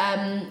 So,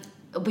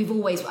 I've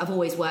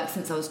always worked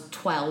since I was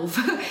 12.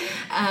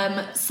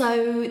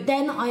 So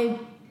then I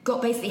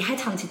got basically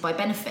headhunted by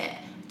Benefit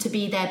to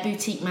be their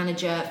boutique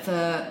manager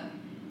for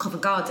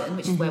Covent Garden,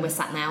 which is where we're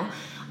sat now.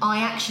 I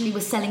actually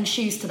was selling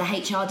shoes to the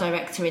HR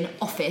director in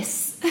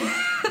office,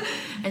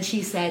 and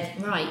she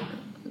said, right,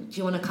 do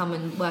you want to come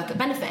and work at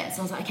Benefit? So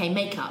I was like, okay,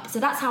 makeup. So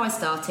that's how I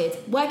started,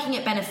 working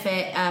at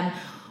Benefit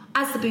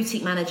as the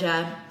boutique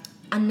manager,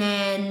 and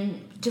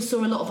then just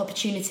saw a lot of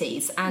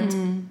opportunities,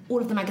 and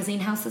all of the magazine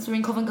houses were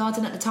in Covent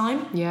Garden at the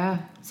time. Yeah.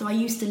 So I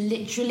used to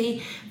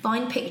literally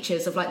find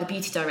pictures of the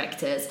beauty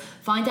directors,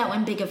 find out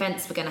when big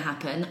events were going to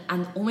happen,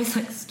 and almost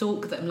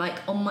stalk them.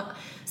 On my,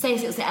 say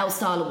if it was the Elle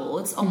Style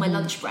Awards, on my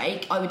lunch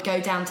break, I would go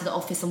down to the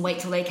office and wait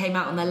till they came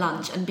out on their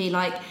lunch and be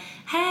like,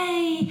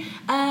 hey,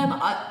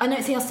 I know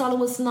it's the Elle Style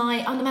Awards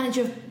tonight, I'm the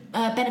manager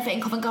of Benefit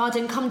in Covent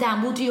Garden, come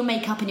down, we'll do your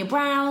makeup and your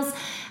brows,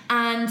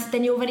 and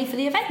then you're ready for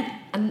the event.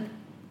 And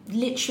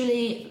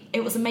literally,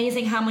 it was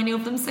amazing how many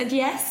of them said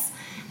yes.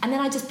 And then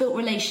I just built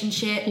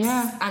relationships,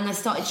 and I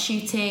started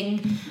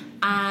shooting,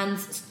 and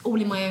all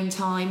in my own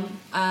time.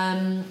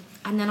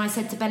 And then I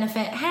said to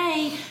Benefit,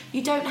 hey,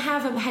 you don't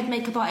have a head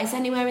makeup artist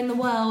anywhere in the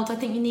world. I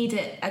think you need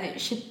it, and it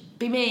should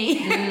be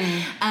me.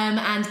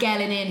 And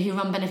Gail and Ian, who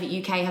run Benefit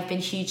UK, have been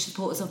huge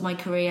supporters of my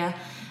career.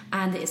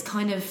 And it's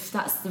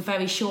that's the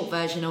very short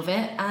version of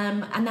it.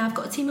 And now I've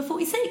got a team of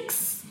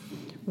 46.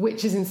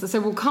 Which is so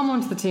we'll come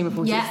on to the team of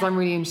 46 because I'm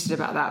really interested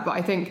about that. But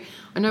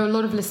I know a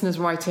lot of listeners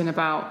write in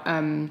about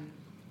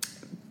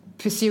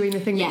pursuing the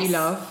thing that you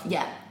love,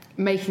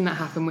 making that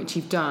happen, which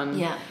you've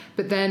done.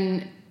 But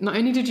then not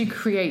only did you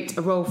create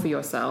a role for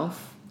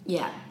yourself,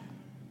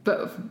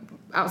 but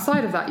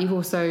outside of that, you've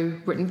also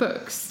written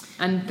books.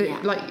 And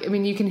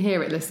you can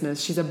hear it,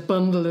 listeners. She's a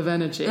bundle of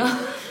energy.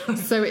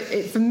 So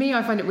for me,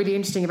 I find it really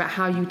interesting about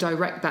how you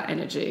direct that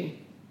energy.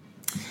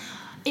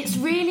 It's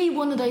really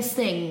one of those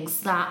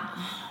things that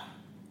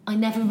I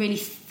never really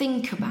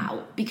think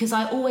about, because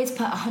I always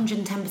put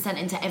 110%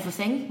 into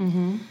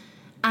everything.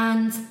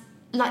 And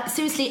like,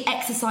 seriously,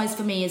 exercise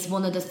for me is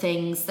one of the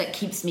things that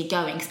keeps me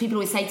going, because people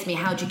always say to me,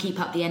 how do you keep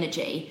up the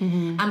energy?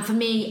 And for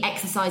me,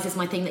 exercise is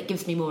my thing that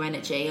gives me more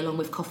energy, along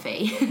with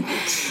coffee.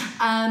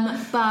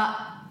 But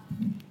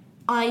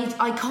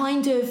I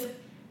kind of,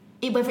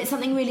 whether it's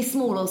something really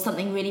small or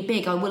something really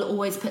big, I will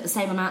always put the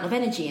same amount of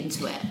energy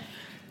into it.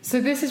 So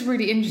this is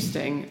really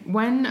interesting.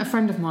 When a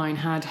friend of mine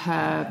had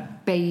her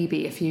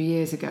baby a few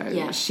years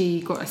ago, she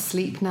got a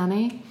sleep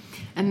nanny.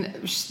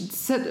 And she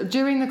said,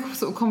 during the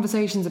sort of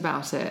conversations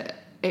about it,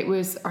 it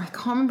was, I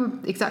can't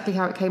remember exactly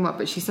how it came up,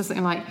 but she said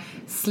something like,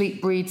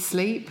 sleep breeds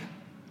sleep.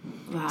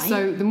 Right.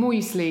 So the more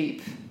you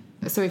sleep,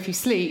 so if you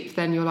sleep,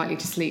 then you're likely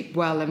to sleep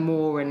well and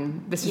more,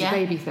 and this is a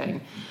baby thing.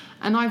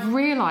 And I've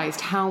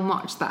realised how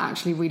much that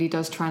actually really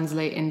does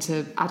translate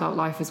into adult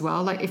life as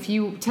well. Like, if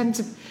you tend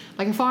to,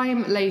 like, if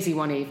I'm lazy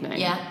one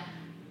evening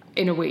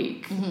in a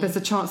week, there's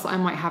a chance that I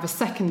might have a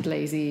second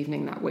lazy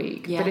evening that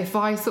week. But if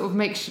I sort of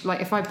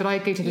but I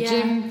go to the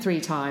gym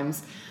 3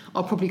 times,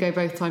 I'll probably go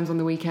both times on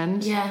the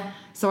weekend.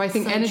 So I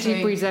think so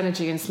energy breeds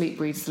energy and sleep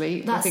breeds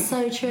sleep. That's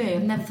so true.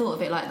 I've never thought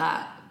of it like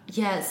that.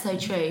 Yeah, it's so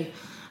true.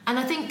 And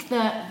I think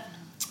that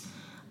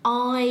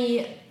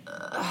I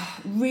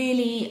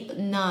really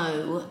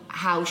know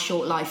how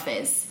short life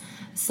is.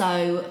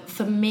 So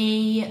for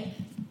me,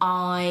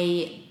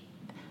 I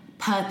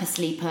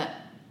purposely put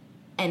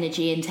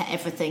energy into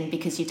everything,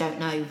 because you don't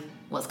know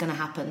what's going to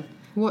happen.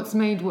 What's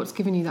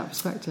given you that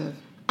perspective?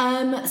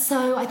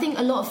 So I think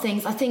a lot of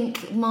things. I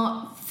think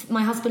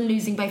my husband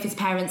losing both his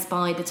parents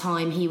by the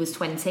time he was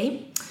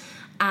 20,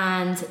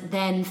 and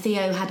then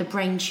Theo had a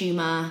brain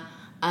tumour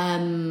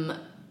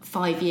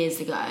 6 years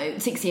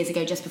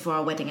ago, just before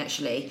our wedding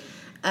actually.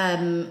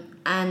 And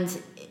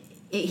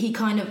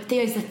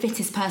Theo's the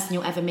fittest person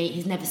you'll ever meet.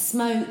 He's never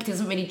smoked,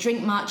 doesn't really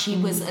drink much. He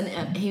was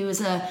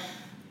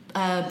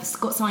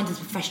got signed as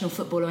a professional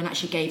footballer and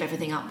actually gave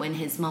everything up when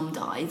his mum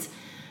died.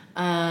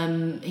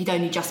 He'd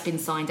only just been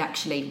signed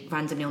actually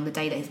randomly on the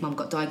day that his mum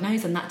got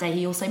diagnosed, and that day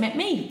he also met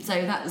me, so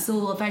that was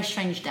all a very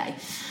strange day.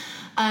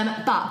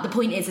 But the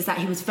point is that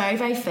he was very,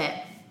 very fit.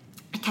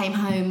 He came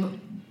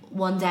home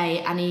one day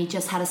and he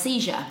just had a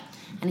seizure,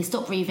 and he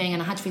stopped breathing,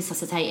 and I had to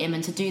resuscitate him.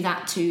 And to do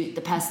that to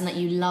the person that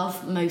you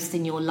love most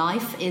in your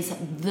life is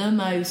the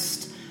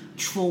most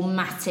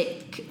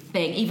traumatic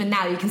thing. Even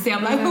now you can see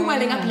I'm like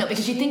welling up a little,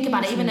 because you think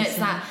about it, even though it's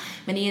that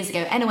many years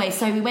ago. Anyway,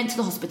 so we went to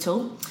the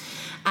hospital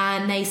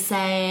and they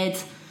said,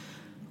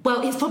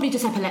 well, it's probably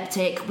just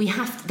epileptic.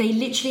 They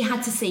literally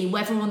had to see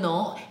whether or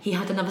not he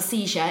had another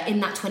seizure in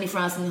that 24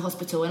 hours in the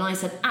hospital. And I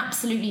said,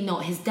 absolutely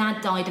not. His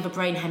dad died of a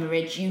brain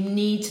hemorrhage. You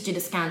need to do the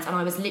scans. And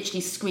I was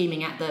literally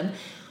screaming at them,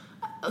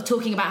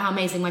 talking about how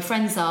amazing my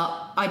friends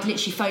are. I'd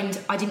literally phoned,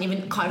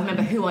 can't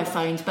remember who I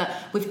phoned, but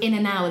within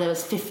an hour there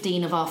was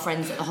 15 of our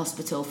friends at the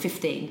hospital,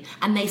 15,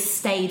 and they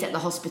stayed at the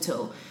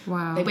hospital.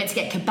 Wow. They went to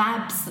get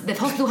kebabs. The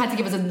hospital had to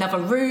give us another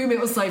room. It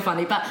was so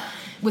funny, but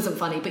it wasn't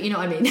funny, but you know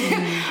what I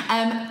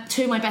mean.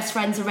 2 of my best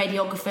friends are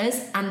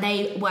radiographers, and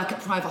they work at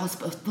private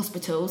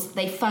hospitals.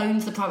 They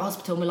phoned the private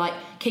hospital and were like,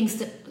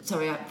 Kingston,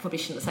 sorry, I probably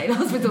shouldn't say the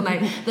hospital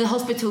name. The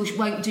hospital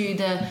won't do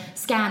the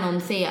scan on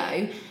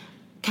Theo.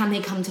 Can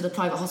they come to the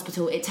private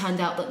hospital? It turned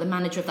out that the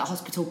manager of that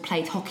hospital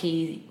played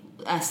hockey,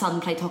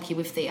 son played hockey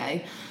with Theo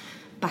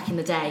back in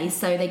the day.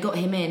 So they got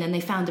him in and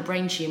they found a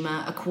brain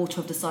tumour a quarter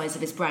of the size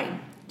of his brain.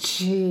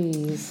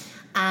 Jeez.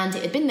 And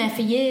it had been there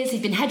for years.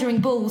 He'd been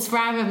headering balls for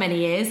however many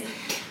years.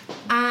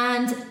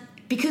 And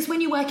because when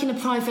you work in a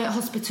private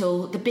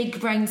hospital, the big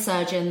brain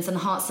surgeons and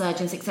heart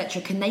surgeons,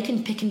 etc., they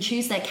can pick and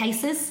choose their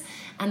cases.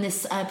 And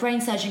this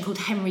brain surgeon called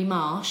Henry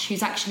Marsh,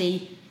 who's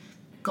actually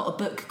got a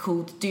book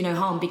called Do No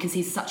Harm because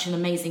he's such an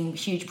amazing,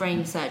 huge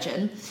brain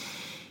surgeon.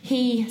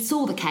 He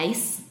saw the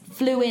case,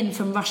 flew in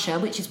from Russia,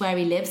 which is where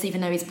he lives,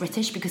 even though he's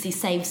British, because he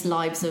saves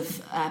lives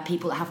of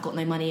people that have got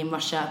no money in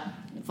Russia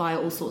via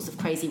all sorts of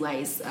crazy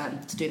ways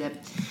to do the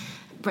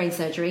brain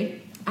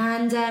surgery.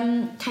 And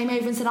came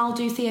over and said, I'll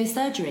do Theo's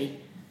surgery.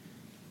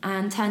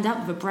 And turned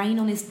up with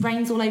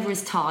brains all over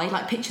his tie,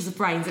 like pictures of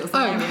brains. It was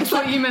hilarious. I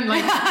thought you meant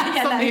like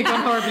something had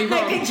gone horribly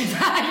wrong. No pictures.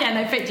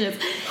 No pictures.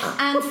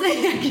 And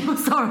so,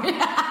 sorry.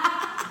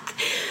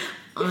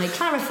 I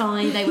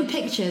clarify, they were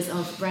pictures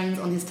of brains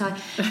on his tie.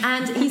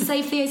 And he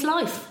saved Theo's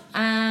life.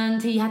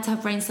 And he had to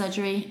have brain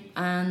surgery.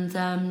 And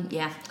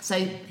so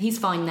he's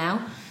fine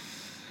now.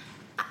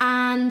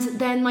 And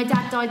then my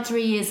dad died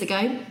 3 years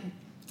ago.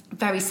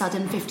 Very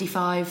sudden,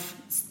 55,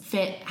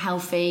 fit,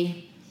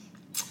 healthy,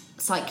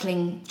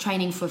 cycling,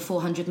 training for a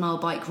 400-mile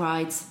bike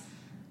ride,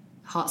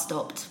 heart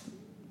stopped,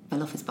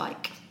 fell off his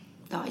bike,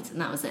 died, and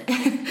that was it.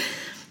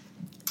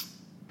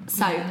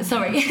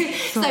 Sorry.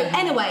 So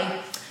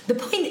anyway, the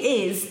point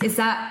is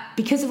that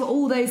because of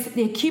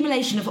the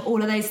accumulation of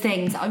all of those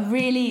things, I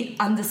really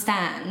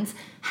understand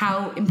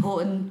how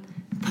important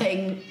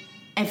putting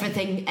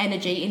everything,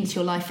 energy into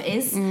your life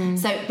is.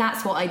 So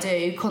that's what I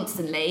do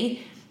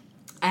constantly,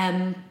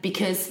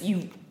 because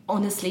you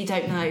honestly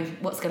don't know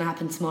what's going to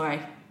happen tomorrow.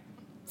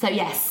 So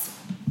yes,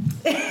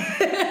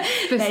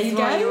 This is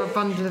why you're a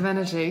bundle of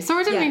energy. So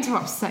I didn't mean to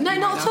upset you. No,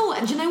 not at all.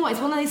 And do you know what?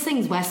 It's one of those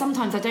things where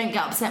sometimes I don't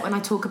get upset when I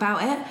talk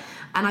about it.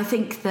 And I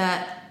think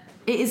that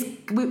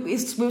we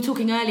were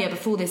talking earlier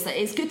before this,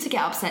 that it's good to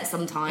get upset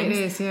sometimes. It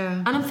is, yeah.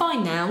 And I'm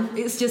fine now.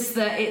 It's just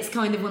that it's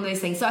kind of one of those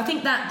things. So I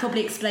think that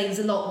probably explains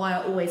a lot why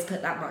I always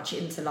put that much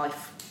into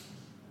life.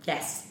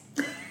 Yes.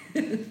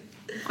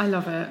 I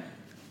love it.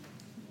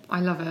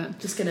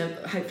 Just going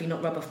to hopefully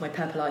not rub off my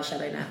purple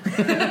eyeshadow now.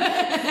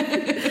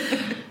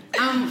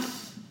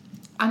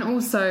 And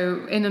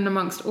also, in and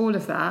amongst all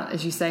of that,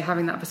 as you say,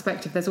 having that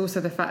perspective, there's also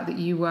the fact that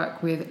you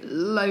work with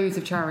loads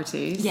of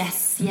charities.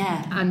 Yes,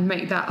 yeah. And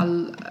make that,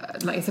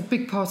 it's a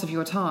big part of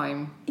your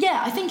time.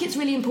 Yeah, I think it's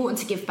really important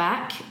to give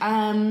back.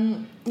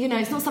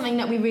 It's not something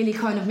that we really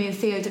me and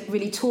Theo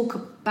really talk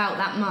about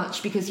that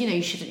much because,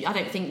 I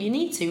don't think you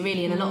need to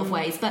really in a lot of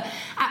ways. But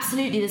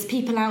absolutely, there's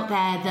people out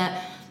there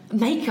that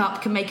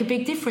makeup can make a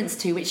big difference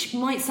to, which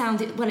might sound,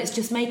 well, it's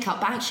just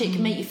makeup, but actually it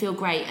can make you feel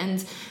great.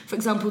 And for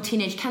example,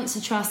 Teenage Cancer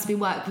Trust, I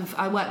work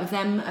with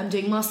them. I'm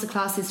doing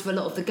masterclasses for a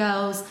lot of the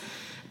girls.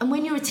 And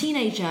when you're a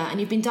teenager and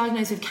you've been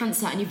diagnosed with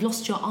cancer and you've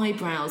lost your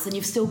eyebrows and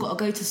you've still got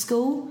to go to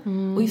school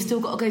or you've still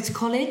got to go to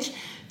college,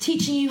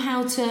 teaching you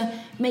how to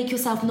make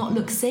yourself not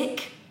look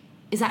sick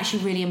is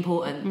actually really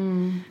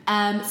important.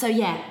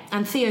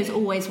 And Theo's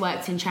always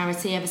worked in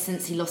charity ever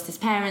since he lost his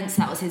parents.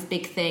 That was his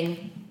big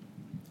thing.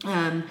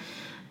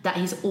 That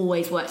he's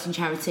always worked in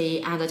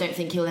charity, and I don't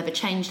think he'll ever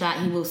change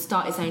that. He will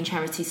start his own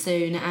charity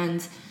soon,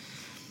 and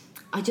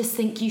I just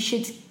think you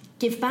should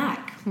give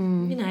back.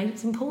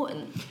 It's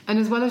important. And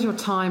as well as your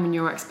time and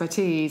your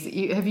expertise,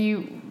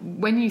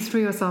 when you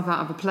threw yourself out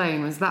of a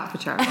plane, was that for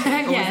charity?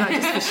 Or was that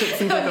just for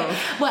shits and giggles?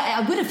 Well,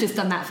 I would have just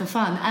done that for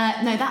fun.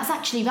 No, that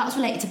was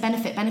related to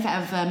Benefit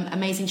of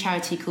amazing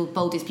charity called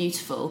Bold is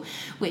Beautiful,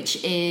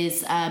 which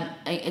is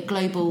a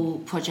global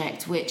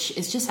project which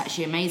is just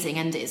actually amazing,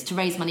 and it's to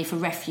raise money for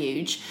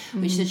Refuge,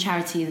 which is a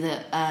charity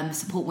that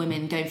support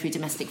women going through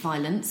domestic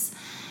violence.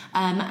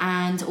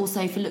 And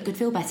also for Look Good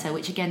Feel Better,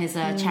 which again is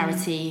a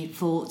charity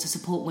to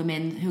support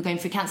women who are going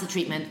through cancer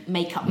treatment,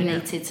 makeup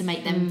related, to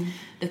make them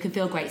look and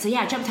feel great. So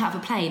I jumped out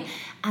of a plane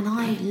and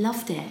I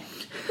loved it.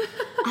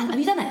 Have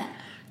you done it?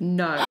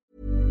 No.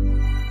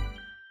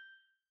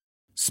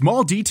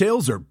 Small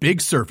details are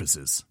big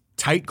surfaces.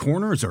 Tight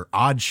corners are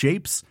odd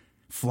shapes.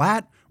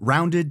 Flat,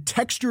 rounded,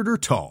 textured, or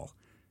tall.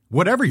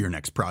 Whatever your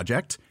next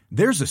project,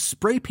 there's a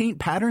spray paint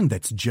pattern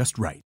that's just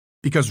right.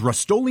 Because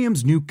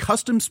Rust-Oleum's new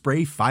Custom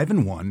Spray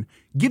 5-in-1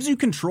 gives you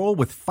control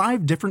with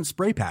 5 different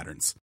spray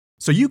patterns.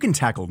 So you can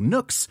tackle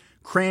nooks,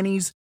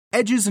 crannies,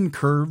 edges, and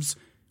curves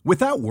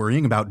without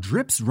worrying about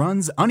drips,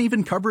 runs,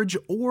 uneven coverage,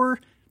 or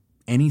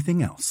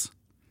anything else.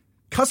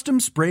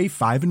 Custom Spray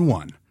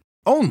 5-in-1.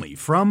 Only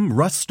from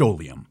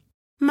Rust-Oleum.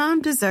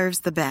 Mom deserves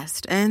the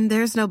best, and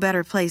there's no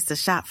better place to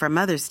shop for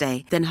Mother's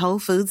Day than Whole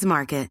Foods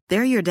Market.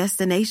 They're your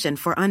destination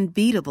for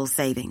unbeatable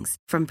savings,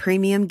 from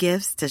premium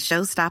gifts to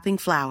show-stopping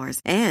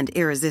flowers and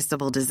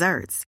irresistible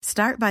desserts.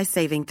 Start by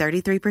saving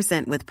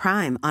 33% with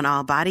Prime on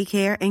all body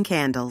care and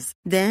candles.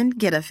 Then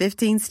get a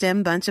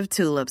 15-stem bunch of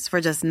tulips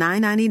for just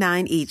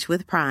 $9.99 each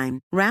with Prime.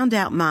 Round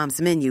out Mom's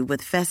menu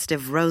with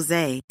festive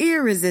rosé,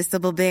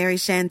 irresistible berry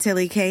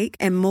chantilly cake,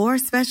 and more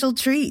special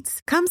treats.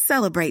 Come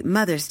celebrate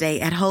Mother's Day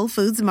at Whole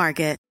Foods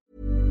Market.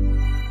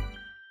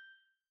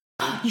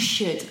 You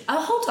should. Oh,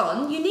 hold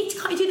on.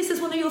 Can't you do this as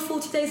one of your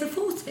 40 days of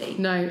 40?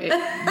 No,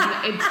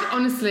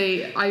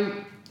 honestly,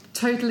 I'm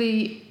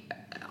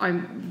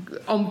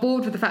on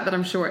board with the fact that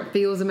I'm sure it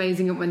feels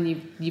amazing, and when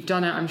you've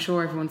done it, I'm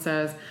sure everyone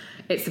says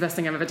it's the best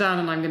thing I've ever done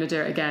and I'm going to do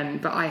it again,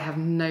 but I have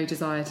no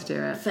desire to do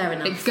it. Fair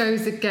enough. It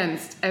goes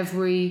against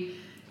every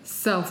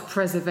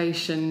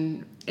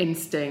self-preservation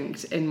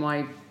instinct in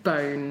my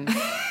bone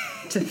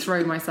to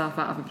throw myself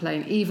out of a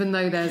plane, even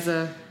though there's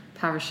a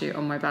parachute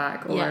on my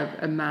back or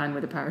a man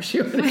with a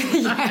parachute on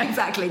his back. Yeah,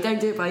 exactly. Don't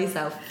do it by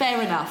yourself. Fair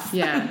enough.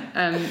 Yeah.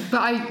 But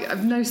I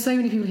know so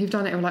many people who've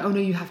done it and are like, oh no,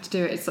 you have to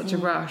do it. It's such a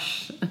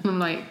rush. And I'm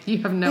like,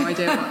 you have no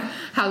idea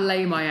how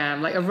lame I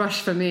am. Like, a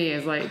rush for me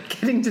is like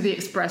getting to the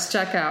express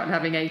checkout and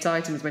having 8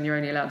 items when you're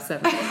only allowed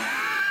 7.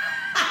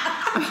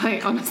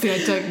 Honestly,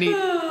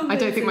 I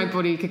don't think my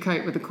body could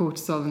cope with the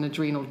cortisol and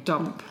adrenal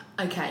dump.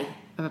 Okay.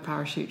 Of a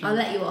parachute jump. I'll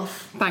let you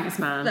off. Thanks,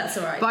 man. That's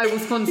all right. But I will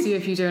sponsor you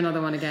if you do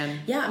another one again.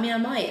 Yeah, I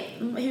might.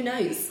 Who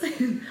knows?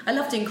 I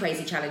love doing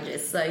crazy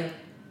challenges, so...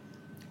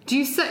 Do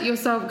you set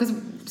yourself...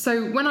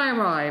 So when I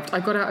arrived,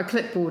 I got out a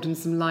clipboard and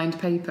some lined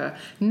paper.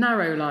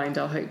 Narrow lined,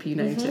 I hope you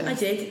noticed. I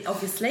did,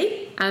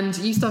 obviously. And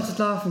you started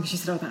laughing. She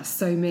said, oh, that's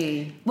so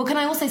me. Well, can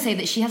I also say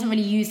that she hasn't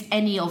really used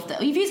any of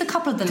the... You've used a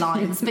couple of the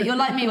lines, but you're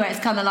like me where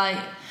it's kind of like...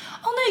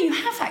 Oh, no, you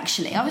have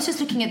actually. I was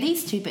just looking at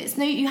these 2 bits.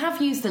 No, you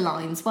have used the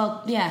lines.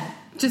 Well, yeah.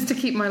 Just to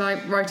keep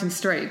my writing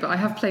straight, but I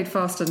have played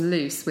fast and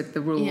loose with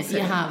the rules. You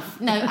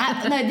have. No,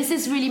 no, this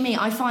is really me.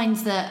 I find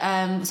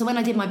that... so when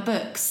I did my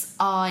books,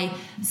 I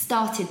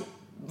started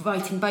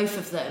writing both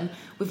of them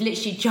with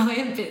literally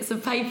giant bits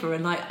of paper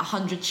and like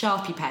 100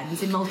 Sharpie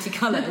pens in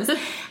multicolours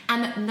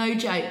and no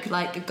joke,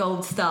 like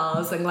gold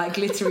stars and like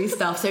glittery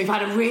stuff. So we've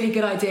had a really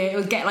good idea. It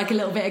would get like a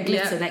little bit of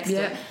glitter next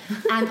to it.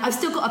 And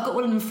I've got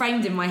one of them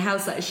framed in my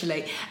house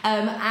actually.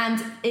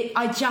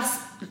 I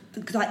just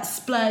like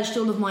splurged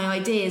all of my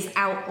ideas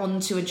out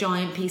onto a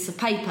giant piece of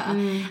paper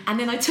and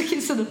then I took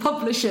it to the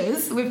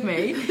publishers with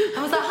me.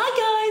 I was like, hi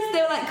guys.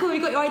 They were like, cool,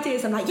 you got your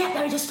ideas? I'm like, yeah,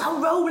 no, just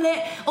I'll roll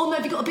it. Oh no,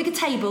 have you got a bigger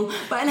table?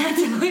 But I had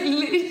to like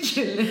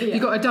literally... You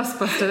got a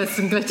dustbuster, there's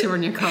some glitter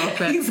on your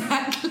carpet.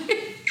 Exactly.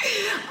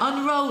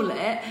 Unroll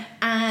it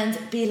and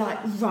be like,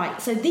 right,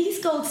 so these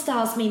gold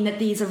stars mean that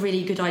these are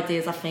really good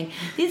ideas, I think.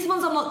 These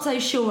ones I'm not so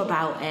sure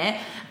about it.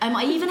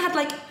 I even had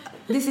like,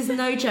 this is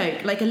no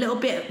joke, like a little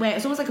bit where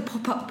it's almost like a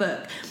pop-up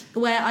book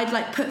where I'd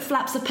like put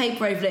flaps of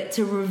paper over it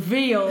to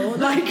reveal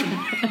like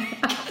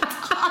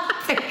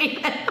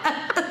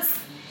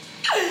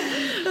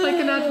like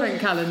an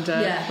advent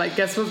calendar. Like,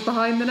 guess what's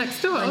behind the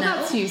next door? Oh,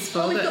 that's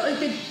useful. Oh, we've got a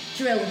good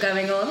drill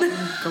going on.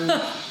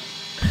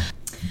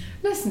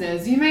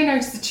 Listeners, you may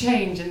notice a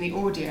change in the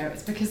audio.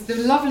 It's because the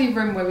lovely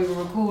room where we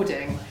were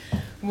recording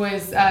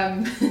was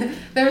there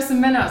were some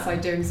men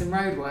outside doing some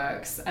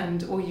roadworks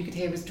and all you could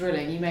hear was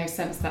drilling. You may have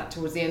sensed that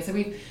towards the end. So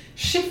we've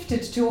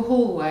shifted to a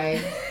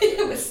hallway.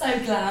 It was so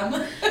glam.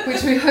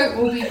 Which we hope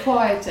will be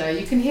quieter.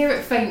 You can hear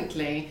it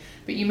faintly,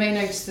 but you may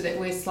notice that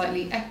we're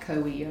slightly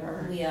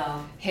echoier. We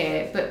are.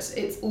 Here, but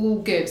it's all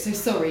good. So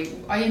sorry,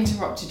 I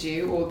interrupted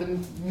you, or the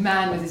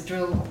man with his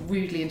drill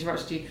rudely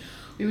interrupted you.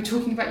 We were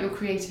talking about your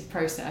creative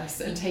process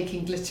and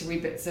taking glittery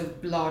bits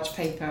of large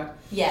paper.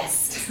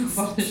 Yes. To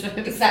polish it.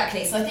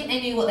 Exactly. So I think they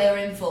knew what they were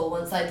in for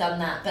once I'd done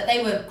that. But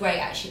they were great,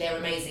 actually. They were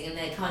amazing, and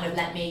they kind of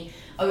let me...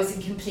 I was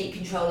in complete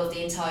control of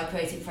the entire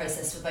creative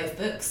process for both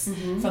books,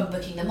 from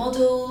booking the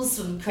models,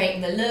 from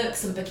creating the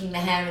looks, and booking the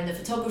hair and the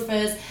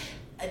photographers,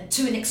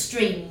 to an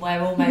extreme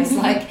where almost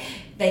like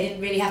they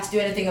didn't really have to do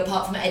anything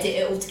apart from edit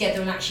it all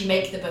together and actually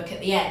make the book at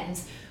the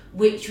end,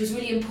 which was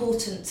really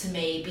important to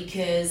me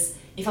because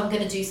if I'm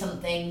going to do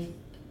something,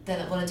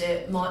 then I want to do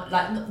it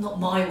not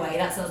my way.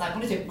 That sounds like I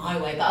want to do it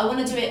my way, but I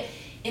want to do it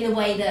in a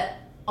way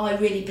that I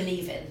really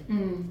believe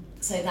in.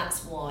 So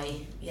that's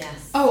why,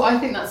 yes. Oh, I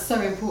think that's so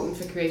important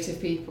for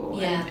creative people.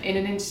 Yeah. And in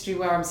an industry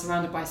where I'm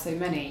surrounded by so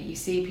many, you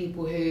see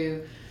people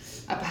who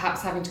are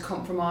perhaps having to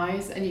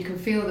compromise, and you can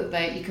feel that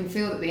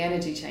the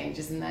energy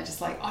changes, and they're just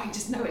like, I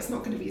just know it's not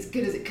going to be as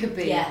good as it could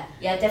be. Yeah,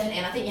 definitely.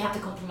 And I think you have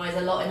to compromise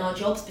a lot in our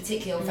jobs,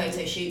 particularly on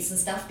photo shoots and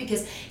stuff,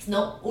 because it's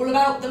not all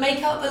about the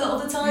makeup a lot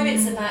of the time.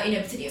 It's about,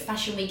 particularly at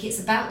Fashion Week, it's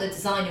about the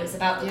designer, it's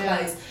about the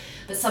clothes.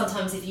 But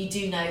sometimes if you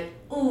do know,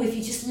 if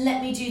you just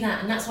let me do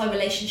that, and that's why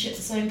relationships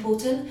are so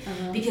important,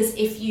 because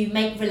if you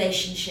make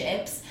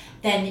relationships,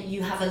 then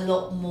you have a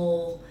lot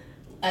more,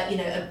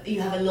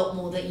 you have a lot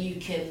more that you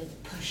can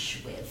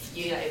push with.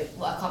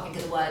 I can't think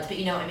of the word, but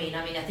you know what I mean.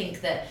 I mean, I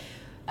think that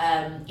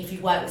if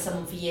you've worked with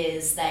someone for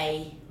years,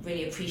 they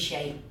really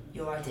appreciate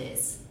your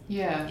ideas.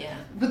 Yeah.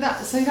 But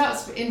that's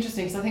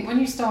interesting, because I think when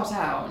you start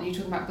out and you're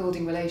talking about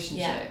building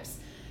relationships,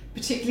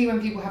 particularly when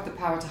people have the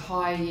power to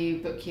hire you,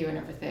 book you and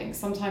everything,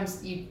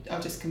 sometimes you are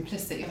just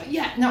complicit. You're like,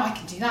 yeah, no, I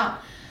can do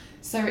that.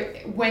 So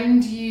when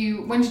did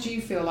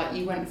you feel like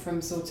you went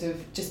from sort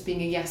of just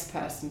being a yes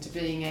person to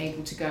being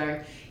able to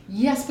go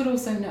yes but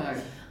also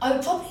no? I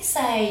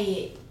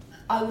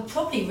would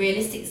probably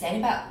realistically say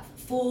about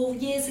 4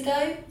 years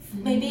ago,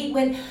 maybe,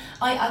 when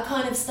I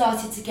kind of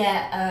started to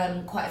get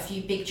quite a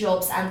few big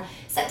jobs, and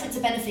separate to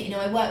Benefit,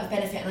 I work with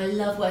Benefit and I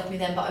love working with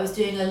them, but I was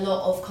doing a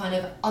lot of kind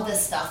of other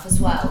stuff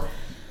as well.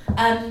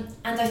 And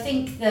I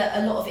think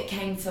that a lot of it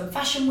came from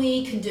Fashion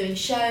Week and doing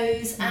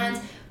shows, and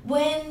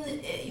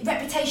when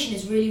reputation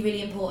is really,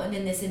 really important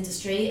in this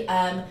industry,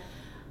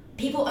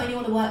 people only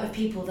want to work with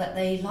people that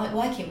they like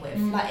working with.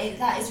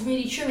 That is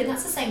really true, and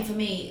that's the same for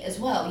me as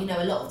well.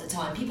 A lot of the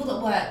time, people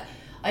that work,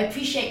 I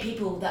appreciate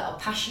people that are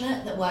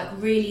passionate, that work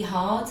really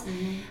hard.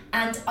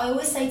 And I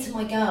always say to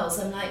my girls,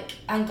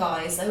 and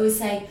guys, I always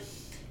say,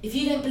 if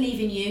you don't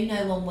believe in you,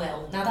 no one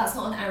will. Now that's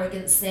not an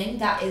arrogance thing.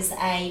 That is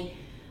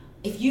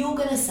if you're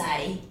going to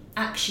say,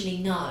 actually,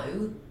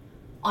 no,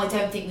 I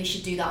don't think we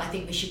should do that, I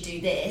think we should do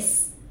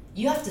this,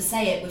 you have to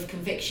say it with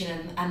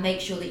conviction and make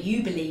sure that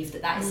you believe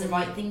that is the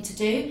right thing to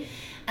do.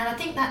 And I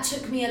think that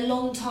took me a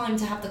long time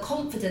to have the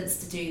confidence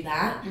to do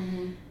that,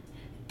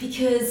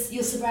 because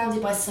you're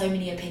surrounded by so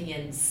many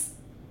opinions.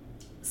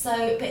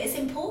 But it's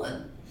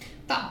important.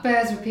 That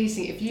bears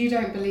repeating. If you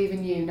don't believe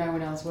in you, no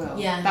one else will.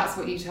 Yeah. That's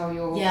what you tell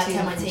your team. I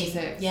tell my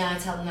team. Yeah, I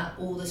tell them that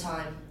all the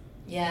time.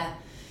 Yeah.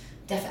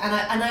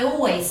 And I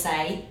always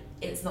say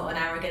it's not an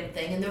arrogant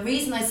thing, and the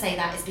reason I say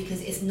that is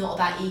because it's not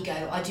about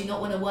ego. I do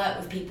not want to work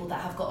with people that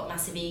have got a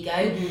massive ego,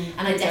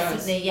 and I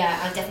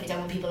definitely don't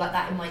want people like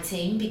that in my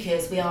team,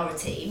 because we are a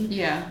team.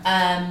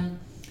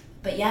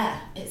 But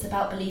it's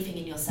about believing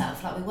in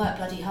yourself. We work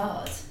bloody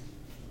hard.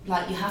 You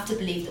have to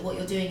believe that what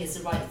you're doing is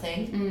the right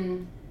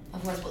thing.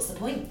 Otherwise, what's the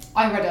point?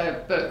 I read a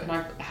book, and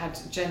I had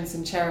Jen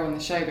Sincero on the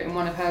show, but in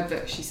one of her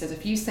books she says,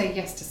 if you say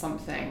yes to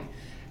something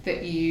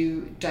that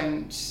you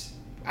don't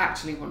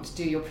actually want to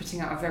do. You're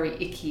putting out a very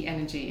icky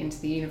energy into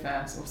the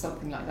universe or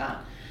something like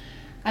that.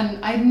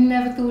 And I'd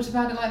never thought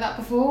about it like that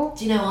before.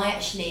 Do you know, I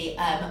actually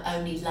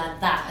only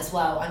learned that as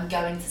well. I'm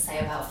going to say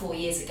about 4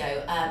 years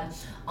ago.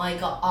 I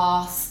got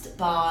asked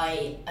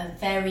by a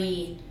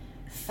very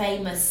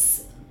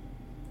famous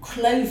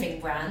clothing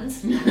brand,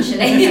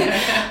 actually,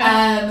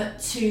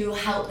 to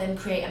help them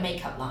create a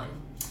makeup line.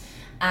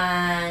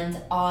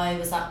 And I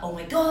was like, oh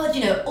my God,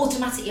 you know,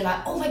 automatically you're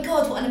like, oh my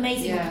God, what an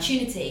amazing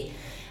opportunity.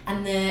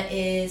 And there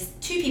is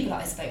 2 people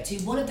that I spoke to,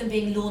 one of them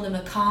being Lorna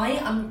Mackay.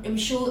 I'm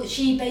sure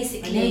she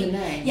basically... I know the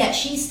name. Yeah,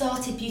 she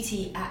started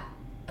beauty at,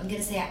 I'm going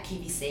to say at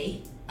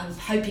QVC. I'm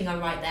hoping I'm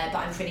right there, but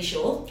I'm pretty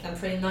sure. I'm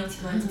pretty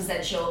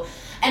 99% sure.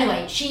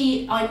 Anyway,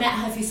 I met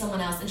her through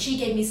someone else, and she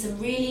gave me some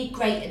really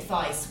great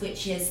advice,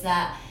 which is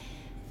that,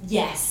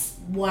 yes,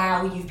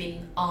 wow, you've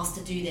been asked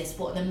to do this.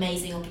 What an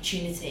amazing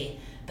opportunity.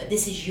 But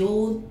this is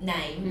your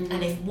name,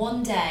 and if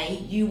one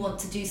day you want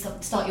to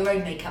start your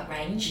own makeup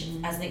range,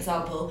 as an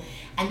example,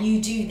 and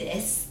you do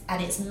this,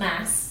 and it's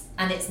mass,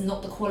 and it's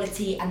not the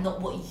quality and not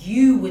what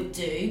you would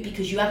do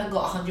because you haven't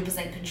got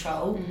 100%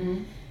 control,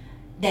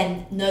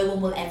 then no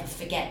one will ever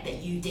forget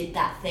that you did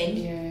that thing.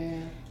 Yeah.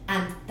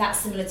 And that's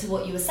similar to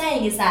what you were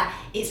saying, is that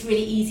it's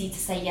really easy to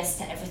say yes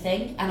to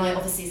everything, and I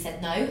obviously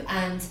said no,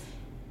 and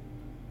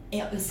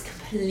it was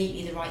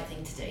completely the right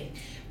thing to do.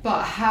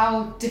 But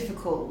how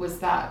difficult was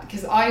that?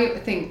 Because I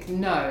think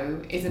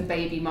no is a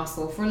baby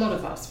muscle for a lot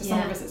of us. For some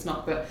of us it's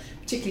not, but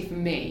particularly for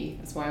me,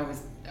 that's why I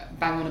always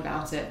bang on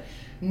about it.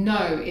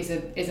 No is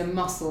a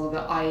muscle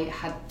that I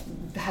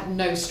had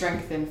no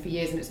strength in for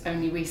years, and it's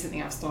only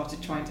recently I've started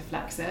trying to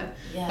flex it.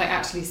 Yeah. Like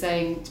actually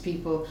saying to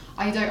people,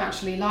 I don't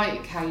actually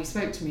like how you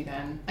spoke to me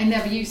then. I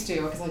never used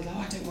to, because I'd go,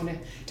 I don't want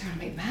to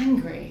make them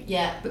angry.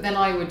 Yeah. But then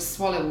I would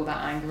swallow all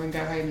that anger and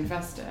go home and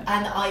fester.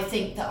 And I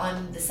think that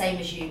I'm the same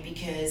as you,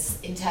 because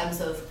in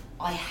terms of,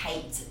 I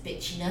hate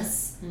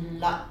bitchiness.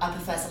 Like, I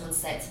prefer someone to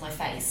say it to my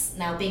face.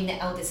 Now, being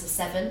the eldest of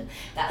 7,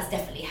 that has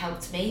definitely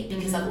helped me,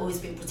 because I've always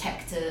been a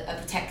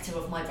protector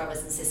of my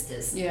brothers and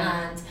sisters.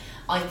 Yeah. And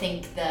I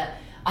think that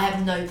I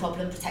have no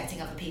problem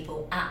protecting other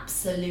people.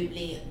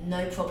 Absolutely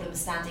no problem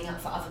standing up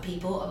for other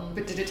people.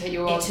 But did it take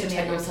you a while to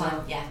protect take yourself?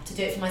 time. Yeah, to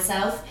do it for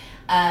myself.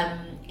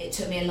 It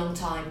took me a long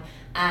time,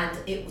 and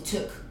it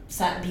took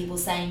certain people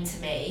saying to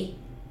me,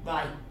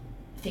 right,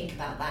 think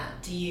about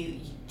that. Do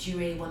you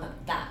really want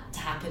that to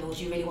happen, or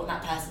do you really want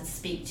that person to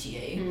speak to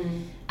you?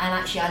 And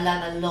actually, I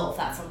learned a lot of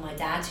that from my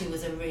dad, who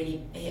was a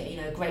really,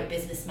 great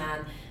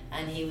businessman,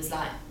 and he was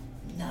like,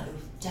 no,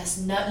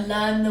 just no,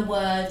 learn the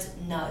word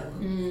no.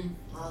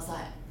 I was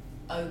like,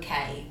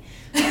 okay.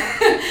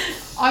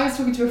 I was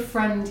talking to a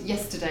friend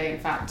yesterday, in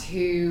fact,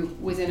 who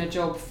was in a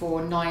job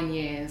for 9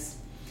 years,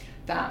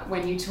 that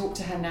when you talk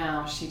to her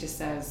now, she just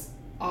says,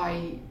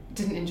 I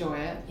didn't enjoy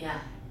it. Yeah.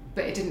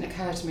 But it didn't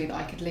occur to me that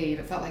I could leave.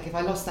 It felt like if I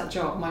lost that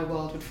job, my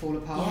world would fall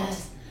apart.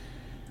 Yes.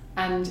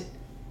 And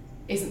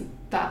isn't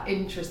that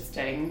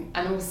interesting?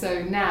 And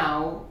also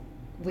now,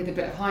 with a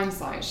bit of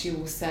hindsight, she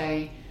will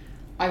say,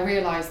 I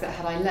realised that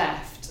had I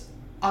left,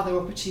 other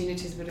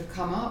opportunities would have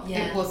come up.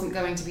 Yeah. It wasn't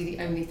going to be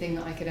the only thing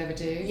that I could ever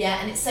do. Yeah,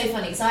 and it's so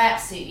funny, because I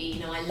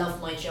absolutely, I love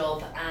my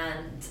job,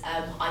 and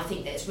I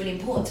think that it's really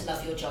important to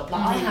love your job.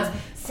 Like, I have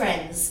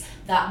friends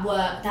that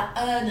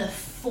earn a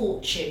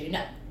fortune,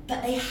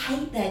 but they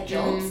hate their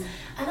jobs,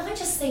 and I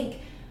just think,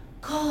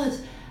 God,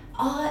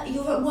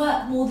 you're at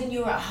work more than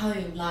you're at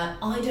home. Like,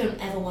 I don't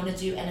ever want to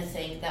do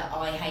anything that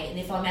I hate, and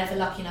if I'm ever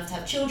lucky enough to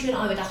have children,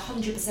 I would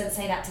 100%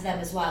 say that to them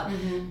as well.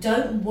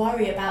 Don't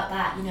worry about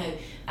that.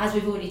 As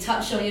we've already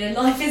touched on,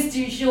 life is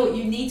too short.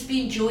 You need to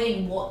be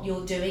enjoying what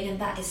you're doing, and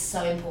that is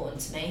so important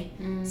to me.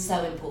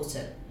 So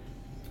important.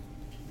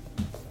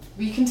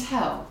 Well, you can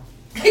tell.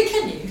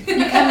 Can you? You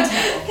can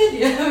tell. Can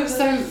you?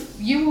 So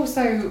you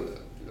also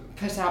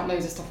put out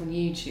loads of stuff on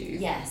YouTube.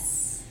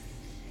 Yes.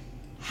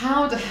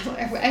 How did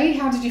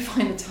you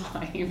find the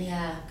time?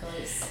 Yeah,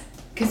 guys.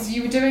 Because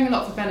you were doing a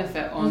lot for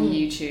benefit on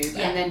YouTube,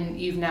 Yeah. and then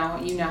you now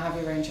have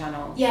your own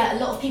channel. Yeah, a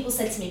lot of people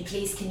said to me,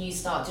 please can you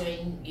start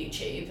doing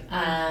YouTube?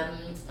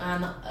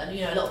 And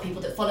a lot of people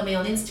that follow me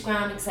on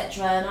Instagram,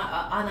 etc.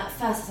 And at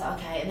first I was like,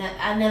 okay,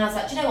 and then I was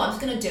like, do you know what? I'm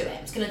just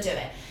gonna do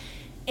it.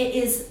 It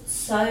is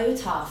so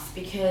tough,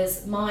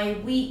 because my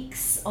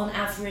weeks on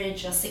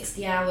average are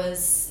 60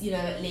 hours,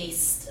 at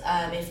least,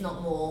 if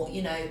not more.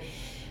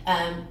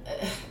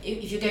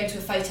 If you're going to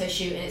a photo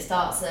shoot and it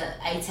starts at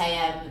 8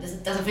 a.m,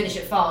 it doesn't finish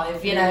at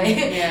 5, Yeah.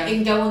 it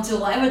can go on till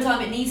whatever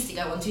time it needs to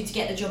go on to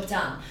get the job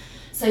done.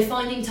 So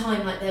finding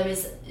time, like, there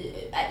is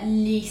at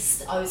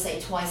least, I would say,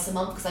 twice a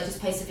month, because I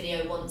just post a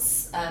video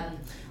once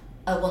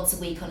a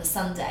week on a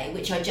Sunday,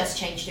 which I just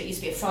changed. It used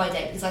to be a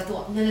Friday, because I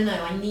thought, no,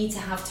 I need to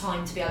have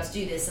time to be able to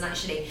do this. And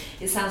actually,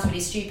 it sounds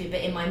really stupid,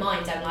 but in my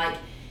mind, I'm like,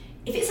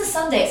 if it's a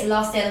Sunday, it's the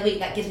last day of the week,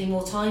 that gives me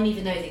more time,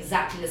 even though it's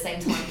exactly the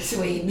same time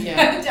between.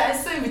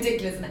 It's so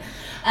ridiculous, isn't it?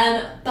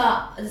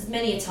 But there's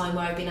many a time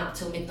where I've been up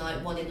till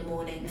midnight, 1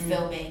 a.m,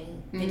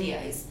 filming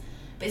videos.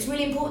 But it's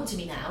really important to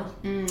me now,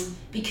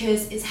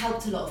 because it's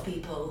helped a lot of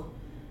people.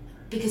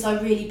 Because I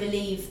really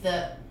believe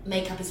that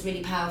makeup is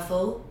really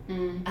powerful,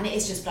 and it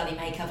is just bloody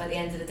makeup at the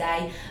end of the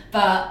day.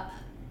 But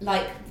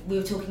like we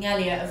were talking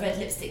earlier, a red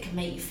lipstick can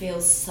make you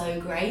feel so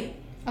great.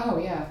 Oh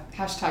yeah,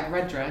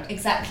 #red dread.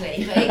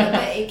 Exactly,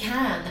 but it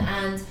can,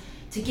 and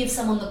to give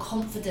someone the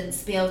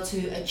confidence to be able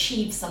to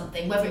achieve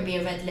something, whether it be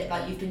a red lip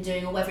like you've been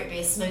doing, or whether it be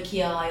a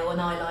smoky eye or an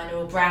eyeliner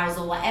or brows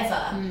or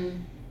whatever.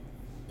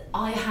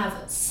 I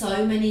have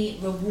so many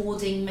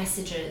rewarding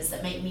messages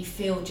that make me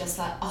feel just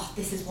like, oh,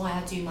 this is why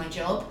I do my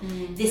job.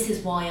 This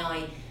is why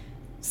I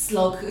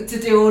slog to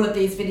do all of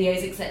these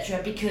videos,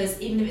 etc. Because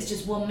even if it's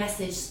just one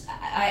message,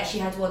 I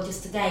actually had one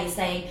just today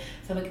saying,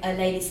 from a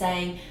lady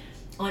saying,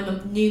 I'm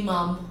a new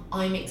mum,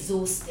 I'm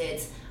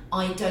exhausted,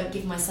 I don't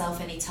give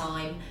myself any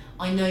time.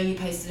 I know you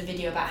posted a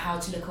video about how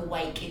to look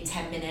awake in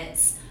 10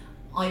 minutes.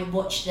 I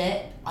watched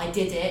it, I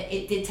did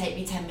it did take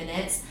me 10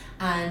 minutes,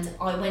 and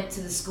I went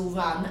to the school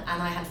run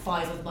and I had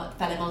 5 of my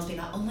fellow mums being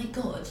like, oh my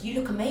god, you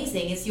look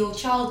amazing, is your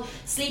child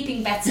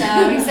sleeping better,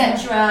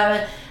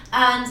 etc.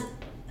 And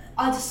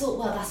I just thought,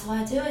 well, that's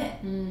why I do it.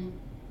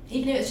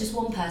 Even if it's just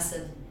one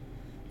person.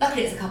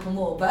 Luckily it's a couple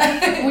more, but...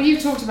 Well, you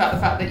talked about the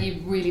fact that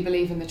you really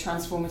believe in the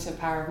transformative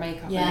power of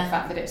makeup, and Yeah. the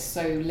fact that it's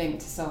so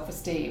linked to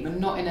self-esteem, and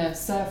not in a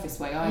surface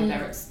way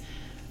either. It's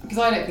because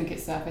I don't think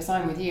it's surface.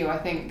 I'm with you. I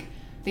think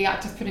the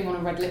act of putting on a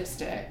red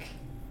lipstick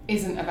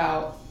isn't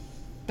about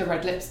the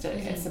red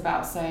lipstick. It's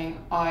about saying,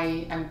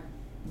 I am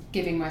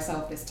giving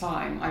myself this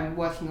time. I'm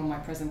working on my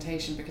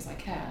presentation because I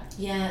care.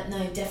 Yeah,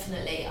 no,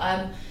 definitely.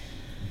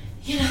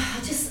 You know,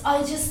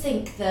 I just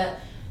think that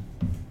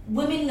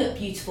women look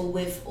beautiful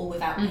with or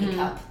without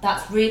makeup.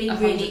 That's really,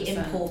 100%. really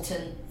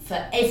important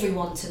for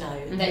everyone to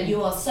know, that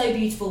you are so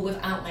beautiful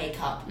without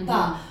makeup.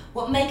 But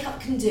what makeup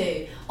can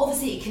do,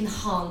 obviously it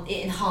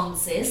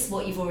enhances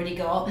what you've already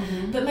got,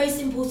 but most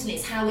importantly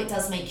it's how it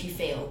does make you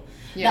feel.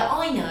 Yeah. That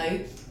I know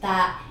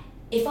that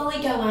if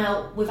I go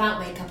out without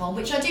makeup on,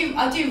 which I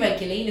do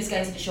regularly, just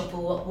going to the shop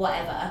or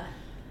whatever,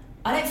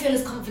 I don't feel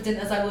as confident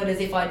as I would as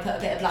if I'd put a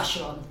bit of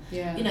blusher on.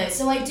 Yeah. You know,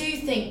 so I do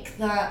think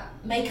that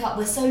makeup,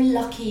 we're so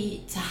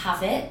lucky to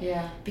have it,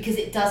 because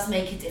it does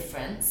make a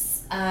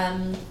difference.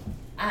 And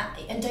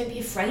don't be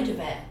afraid of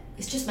it.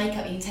 It's just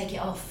makeup, you can take it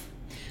off.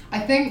 I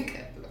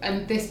think,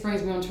 and this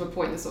brings me on to a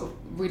point that sort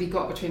of really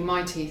got between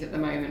my teeth at the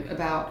moment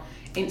about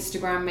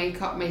Instagram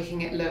makeup,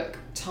 making it look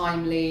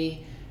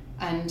timely,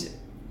 and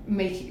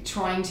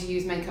trying to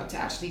use makeup to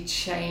actually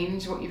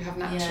change what you have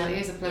naturally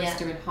as opposed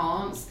to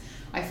enhance.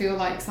 I feel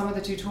like some of the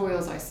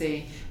tutorials I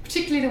see,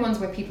 particularly the ones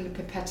where people are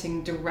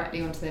pipetting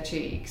directly onto their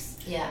cheeks,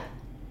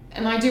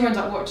 and I do end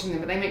up watching them,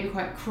 but they make me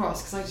quite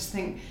cross, because I just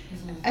think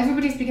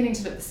everybody's beginning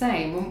to look the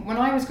same. When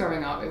I was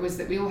growing up, it was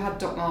that we all had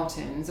Doc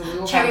Martens, or we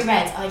all cherry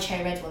red. I had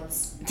cherry red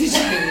ones. Did you?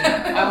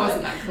 I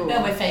wasn't that cool.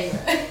 They're my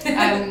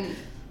favourite.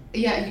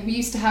 Yeah, we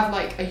used to have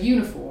like a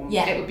uniform.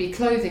 Yeah. It would be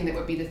clothing that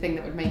would be the thing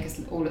that would make us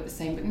all look the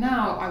same. But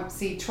now I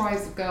see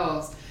tribes of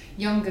girls,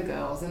 younger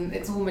girls, and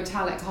it's all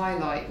metallic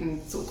highlight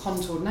and sort of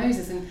contoured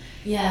noses, and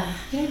you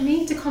don't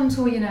need to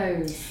contour your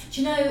nose.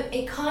 Do you know,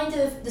 it kind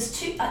of, there's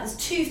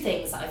two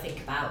things that I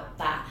think about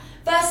that.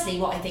 Firstly,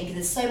 what I think is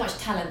there's so much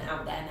talent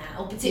out there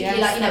now,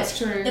 particularly that's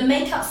true. The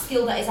makeup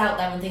skill that is out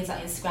there on things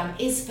like Instagram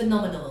is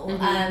phenomenal.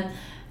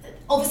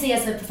 Obviously,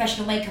 as a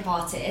professional makeup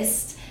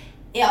artist,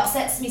 it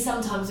upsets me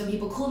sometimes when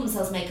people call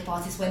themselves makeup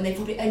artists when they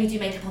probably only do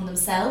makeup on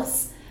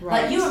themselves.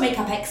 Right. Like, you're a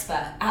makeup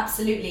expert,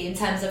 absolutely, in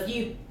terms of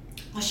you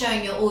are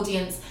showing your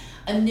audience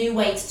a new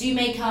way to do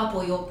makeup,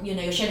 or you're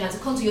showing them how to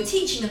contour, you're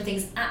teaching them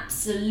things,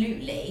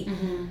 absolutely.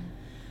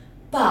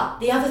 But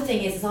the other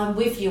thing is I'm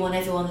with you on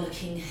everyone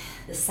looking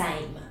the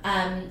same.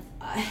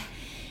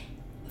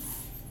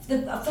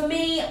 For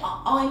me,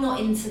 I'm not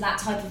into that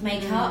type of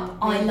makeup.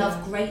 I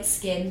love great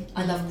skin,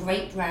 I love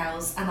great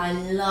brows, and I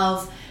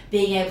love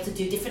being able to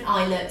do different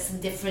eye looks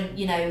and different,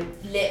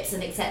 lips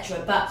and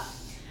etc. But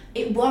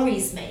it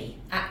worries me,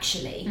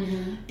 actually,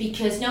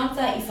 because now I'm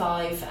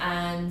 35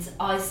 and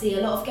I see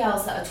a lot of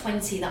girls that are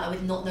 20 that I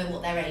would not know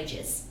what their age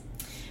is.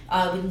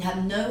 I would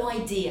have no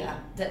idea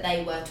that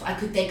they were,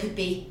 they could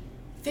be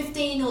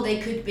 15 or they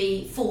could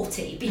be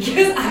 40,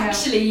 because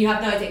actually you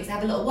have no idea, because they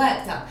have a lot of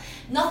work done.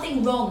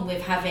 Nothing wrong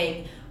with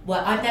having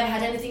work. I've never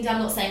had anything done,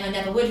 I'm not saying I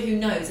never would, who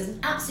knows, there's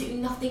absolutely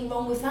nothing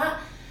wrong with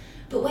that.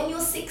 But when you're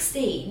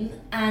 16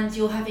 and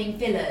you're having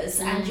fillers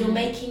and you're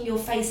making your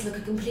face look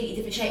a completely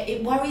different shape,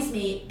 it worries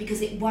me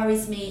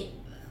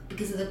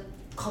because of the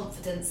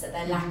confidence that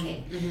they're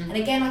lacking. And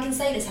again, I can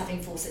say this having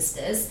 4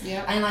 sisters,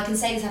 and I can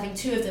say this having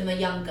 2 of them are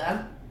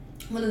younger.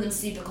 One of them's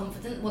super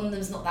confident, one of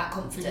them's not that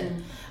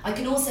confident. I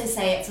can also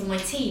say it from my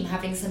team,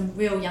 having some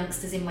real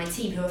youngsters in my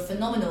team who are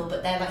phenomenal,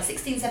 but they're like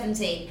 16,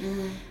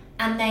 17,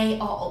 and they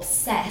are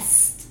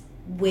obsessed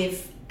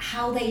with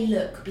how they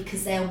look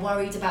because they're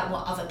worried about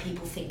what other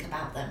people think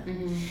about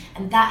them.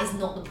 And that is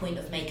not the point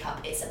of makeup.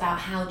 It's about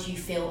how do you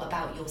feel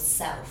about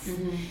yourself.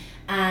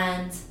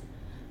 And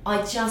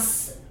I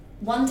just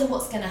wonder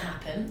what's going to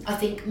happen. I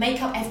think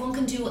makeup, everyone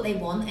can do what they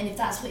want, and if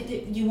that's what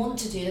you want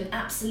to do, then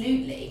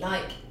absolutely,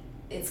 like,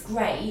 it's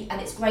great,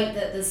 and it's great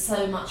that there's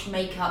so much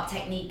makeup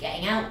technique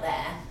getting out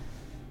there,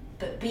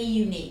 but be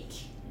unique,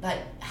 like,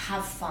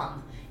 have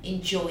fun.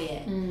 enjoy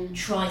it,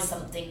 try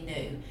something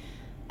new,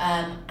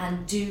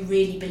 and do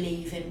really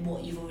believe in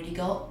what you've already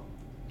got.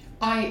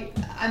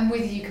 I'm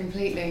with you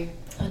completely.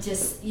 I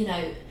just,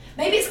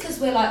 maybe it's because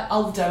we're like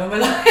older and we're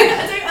like,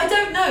 I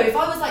don't know. If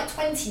I was like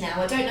 20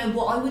 now, I don't know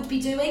what I would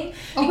be doing.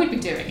 Oh, we'd be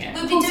doing it.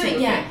 We'd be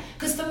doing, yeah.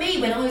 Because for me,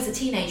 when I was a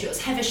teenager, it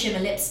was Heather Shimmer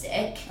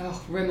lipstick.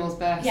 Oh, Rimmel's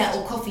best. Yeah,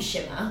 or Coffee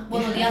Shimmer,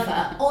 one or the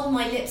other, on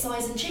my lips,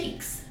 eyes and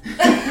cheeks.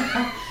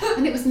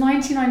 And it was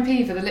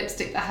 99p for the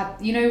lipstick that had,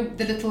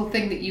 the little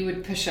thing that you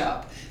would push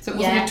up. So it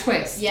wasn't a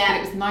twist, but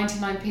it was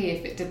 99p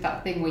if it did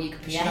that thing where you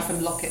could push it up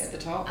and lock it at the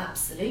top.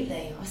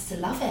 Absolutely. I used to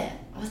love it.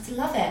 I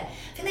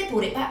think they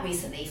brought it back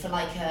recently for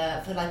like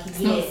a year. It's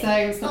not the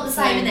same. It's not the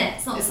same, innit?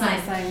 It's not the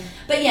same.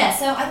 But yeah,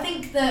 so I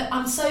think that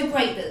I'm so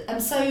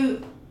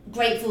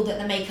grateful that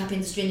the makeup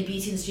industry and the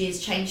beauty industry has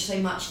changed so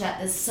much, that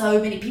there's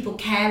so many people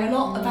care a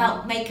lot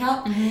about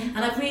makeup, and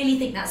I really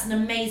think that's an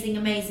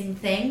amazing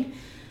thing.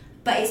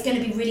 But it's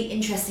going to be really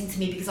interesting to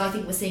me because I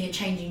think we're seeing a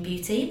change in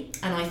beauty,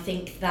 and I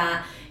think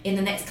that in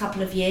the next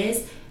couple of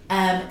years,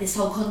 this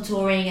whole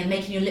contouring and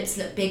making your lips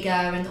look bigger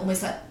and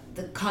almost like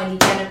the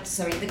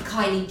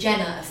Kylie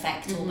Jenner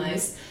effect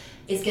almost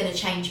is going to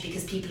change,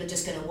 because people are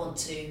just going to want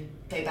to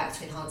go back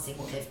to enhancing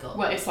what they've got.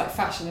 Well, it's like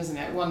fashion, isn't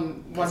it?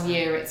 One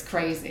year it's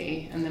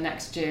crazy and the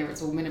next year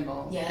it's all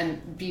minimal. Yeah.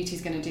 And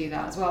beauty's going to do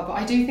that as well. But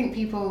I do think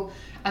people,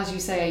 as you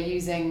say, are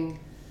using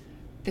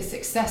the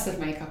success of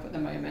makeup at the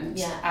moment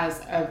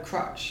as a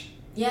crutch.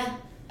 Yeah,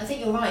 I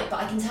think you're right, but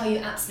I can tell you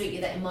absolutely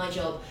that in my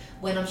job,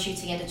 when I'm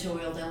shooting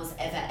editorial, no one's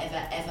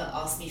ever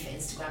asked me for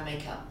Instagram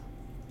makeup.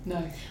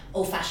 No.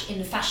 Or in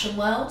the fashion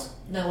world,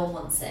 no one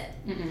wants it.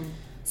 Mm-mm.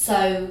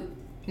 So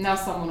now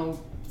someone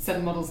will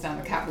send models down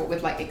the catwalk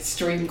with like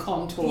extreme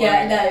contour.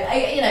 Yeah, no,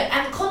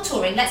 and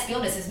contouring, let's be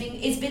honest,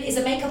 is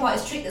a makeup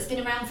artist trick that's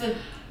been around for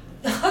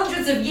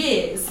hundreds of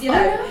years.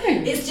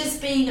 It's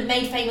just been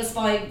made famous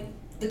by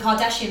the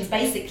Kardashians,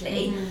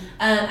 basically,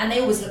 and they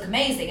always look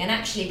amazing. And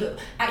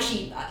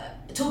actually,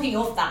 talking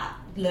of that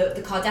look,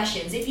 the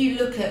Kardashians, if you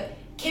look at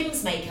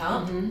Kim's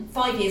makeup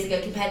 5 years ago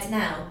compared to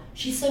now,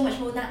 she's so much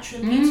more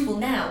natural and beautiful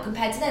now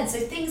compared to then. So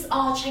things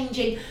are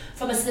changing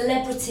from a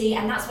celebrity,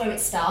 and that's where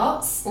it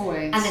starts.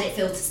 Always. And then it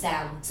filters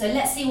down. So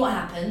let's see what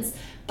happens.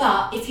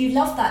 But if you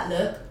love that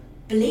look,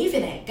 believe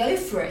in it, go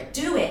for it,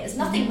 do it. There's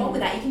nothing wrong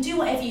with that. You can do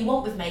whatever you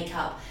want with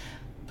makeup,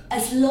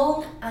 as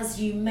long as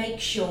you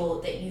make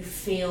sure that you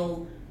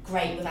feel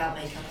great without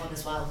makeup on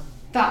as well.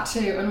 That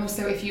too, and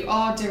also if you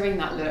are doing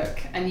that look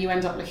and you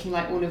end up looking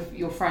like all of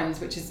your friends,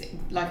 which is,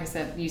 like I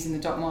said, using the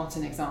Doc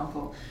Marten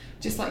example,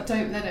 just like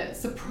don't let it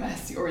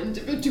suppress your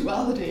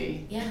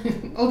individuality. Yeah.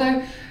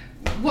 Although,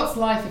 what's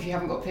life if you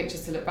haven't got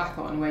pictures to look back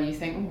on where you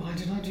think, oh, why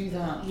did I do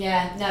that?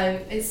 Yeah, no,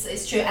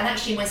 it's true. And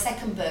actually my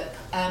second book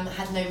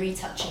had no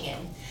retouching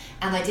in,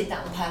 and I did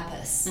that on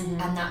purpose,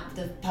 and that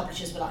the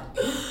publishers were like,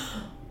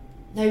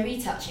 no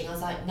retouching. I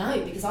was like,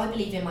 no, because I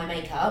believe in my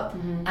makeup,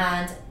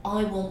 and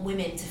I want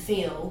women to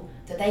feel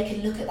that they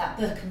can look at that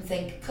book and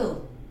think,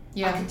 cool,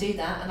 I can do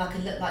that, and I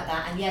can look like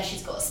that, and yeah,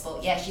 she's got a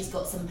spot, yeah, she's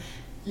got some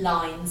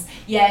lines,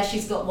 yeah,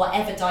 she's got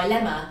whatever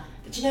dilemma,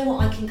 but you know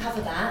what, I can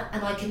cover that,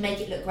 and I can make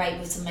it look great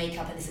with some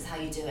makeup, and this is how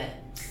you do it.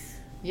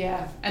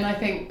 Yeah, and I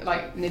think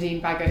like Nadine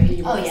Baggott, who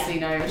you obviously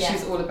know,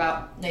 she's all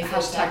about no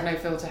hashtag no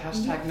filter,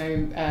 hashtag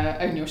no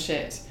own your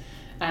shit,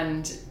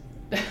 and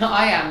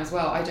I am as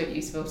well. I don't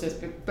use filters,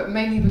 but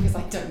mainly because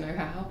I don't know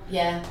how.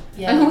 Yeah.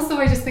 And also,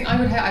 I just think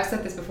I've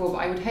said this before, but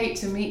I would hate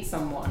to meet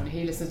someone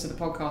who listens to the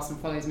podcast and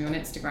follows me on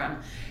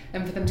Instagram,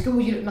 and for them to go, "Oh,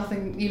 you look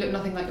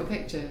nothing like your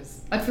pictures."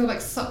 I'd feel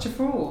like such a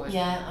fraud.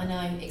 Yeah, I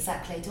know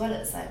exactly. Do I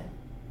look the same?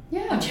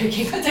 Yeah. I'm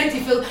joking. I don't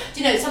feel.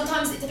 Do you know?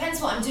 Sometimes it depends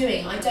what I'm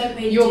doing. I don't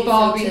really. Your do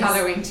Barbie filters.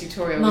 Halloween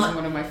tutorial was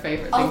one of my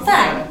favourite things. Oh,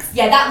 thanks.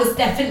 Yeah, that was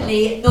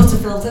definitely not a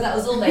filter. That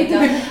was all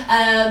makeup.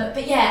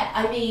 But yeah,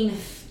 I mean,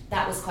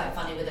 that was quite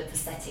funny with the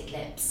prosthetic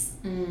lips.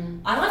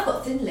 And I've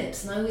got thin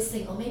lips, and I always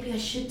think, oh, maybe I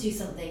should do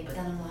something, but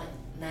then I'm like,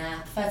 nah, I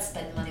prefer to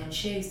spend the money on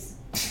shoes.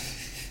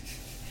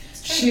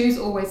 Shoes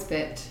always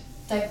fit.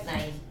 Don't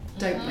they?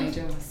 Don't they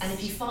just? And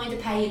if you find a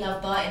pair you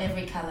love, buy it in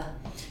every colour.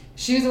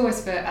 Shoes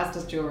always fit, as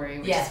does jewellery,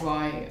 which Yeah. is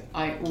why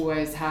I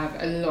always have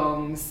a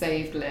long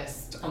saved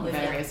list I'm on with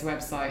various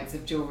websites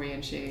of jewellery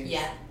and shoes.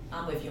 Yeah,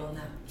 I'm with you on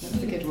that.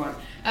 That's a good one.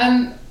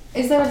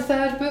 Is there a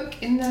third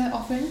book in the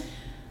offing?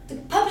 The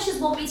publishers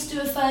want me to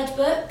do a third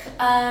book.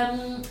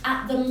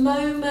 At the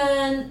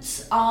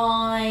moment,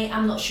 I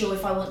am not sure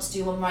if I want to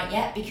do one right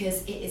yet,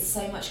 because it is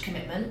so much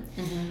commitment.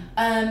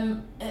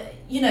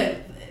 You know,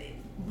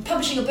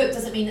 publishing a book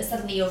doesn't mean that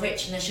suddenly you're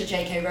rich unless you're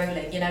J.K.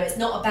 Rowling. You know, it's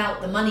not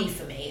about the money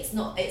for me.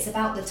 It's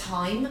about the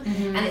time,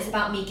 and it's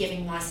about me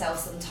giving myself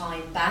some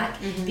time back.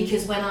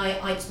 Because when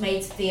I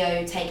made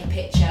Theo take a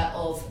picture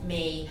of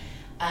me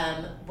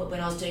when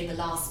I was doing the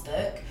last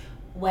book,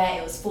 where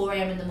it was 4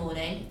 a.m. in the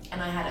morning,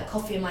 and I had a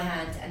coffee in my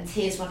hand and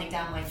tears running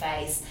down my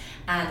face,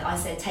 and I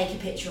said, take a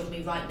picture of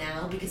me right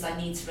now, because I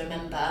need to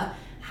remember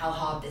how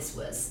hard this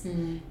was.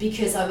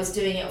 Because I was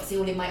doing it obviously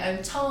all in my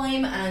own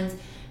time, and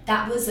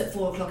that was at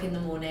 4 o'clock in the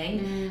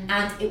morning,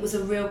 and it was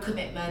a real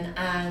commitment,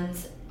 and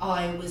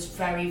I was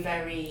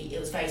it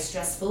was very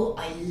stressful.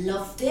 I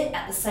loved it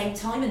at the same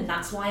time, and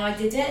that's why I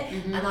did it.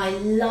 And I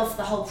loved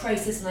the whole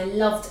process, and I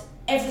loved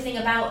everything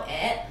about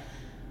it,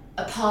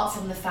 apart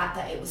from the fact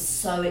that it was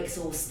so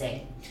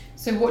exhausting.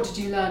 So what did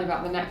you learn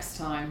about the next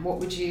time? What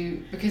would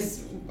you,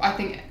 because I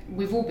think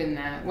we've all been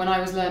there. When I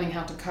was learning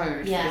how to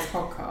code for this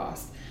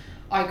podcast,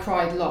 I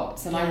cried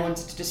lots, and I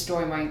wanted to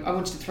I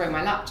wanted to throw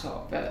my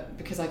laptop, but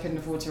because I couldn't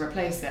afford to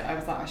replace it, I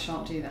was like, I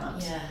shan't do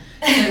that. Yeah.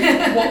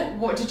 So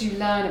what did you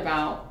learn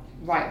about,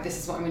 right, this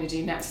is what I'm going to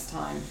do next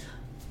time?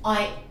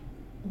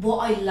 What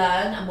I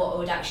learn and what I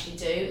would actually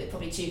do are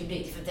probably two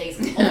completely different things.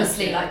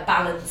 Obviously, like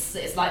balance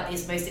is like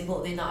the most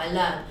important thing that I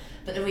learn.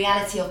 But the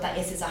reality of that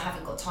is I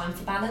haven't got time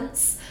for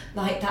balance.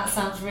 Like, that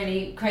sounds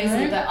really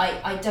crazy, but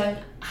I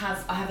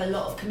have a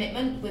lot of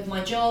commitment with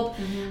my job,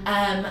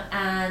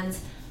 and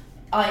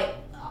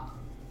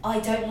I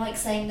don't like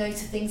saying no to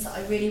things that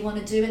I really want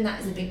to do, and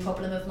that is a big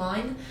problem of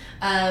mine,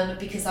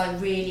 because I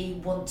really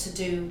want to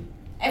do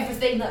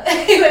everything that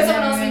if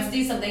someone asks me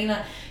to do something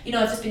that, you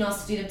know, I've just been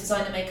asked to do the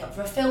design and makeup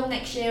for a film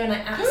next year, and I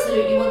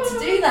absolutely want to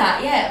do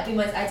that.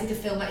 I did a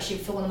film actually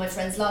for one of my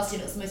friends last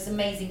year, and it was the most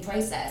amazing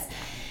process.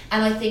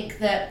 And I think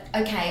that,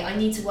 okay, I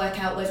need to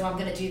work out whether I'm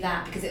going to do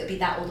that, because it would be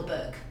that or the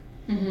book.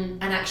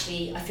 And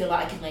actually, I feel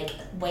like I could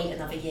wait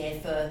another year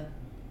for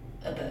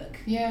a book.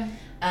 Yeah.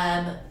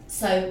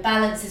 So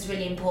balance is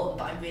really important,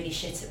 but I'm really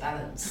shit at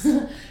balance.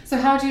 So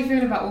how do you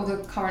feel about all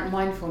the current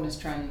mindfulness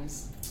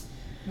trends?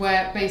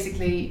 Where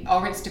basically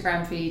our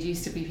Instagram feed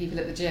used to be people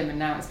at the gym, and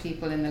now it's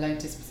people in the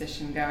lotus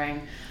position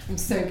going, I'm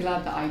so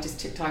glad that I just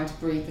took time to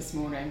breathe this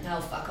morning.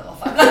 Oh, fuck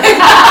off.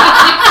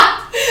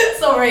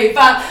 Sorry,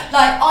 but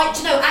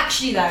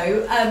actually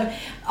though,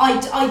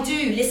 I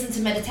do listen to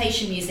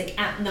meditation music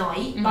at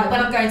night, like when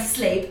I'm going to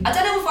sleep. I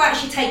don't know if I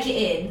actually take it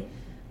in.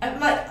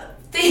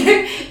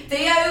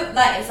 Theo,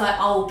 like, it's like,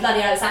 oh bloody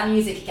hell, it's that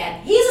music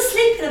again. He's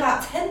asleep in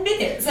about 10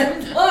 minutes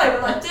every time.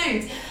 I'm like,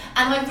 dude.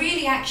 And I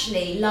really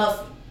actually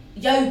love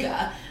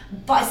yoga,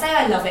 but I say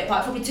I love it, but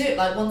I probably do it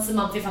like once a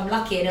month if I'm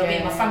lucky, and it'll be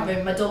in my front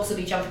room. My dogs will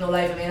be jumping all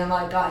over me, and I'm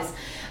like, guys.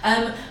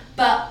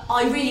 But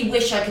I really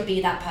wish I could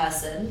be that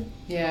person.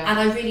 Yeah. And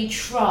I really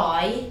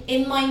try.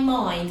 In my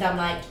mind, I'm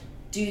like,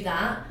 do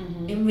that.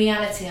 In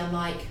reality, I'm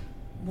like,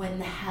 when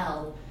the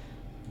hell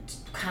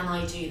can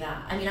I do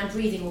that? I mean, I'm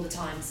breathing all the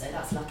time, so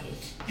that's lucky.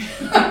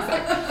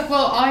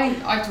 Well,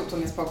 I talked on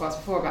this podcast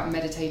before about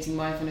meditating,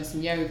 mindfulness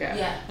and yoga.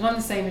 Yeah. And I'm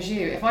the same as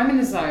you. If I'm in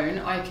the zone,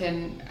 I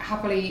can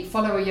happily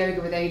follow a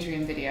Yoga with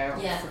Adrian video.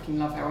 I freaking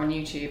love her on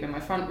YouTube in my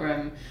front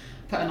room.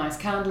 Put a nice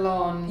candle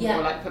on,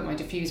 or like put my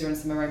diffuser and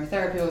some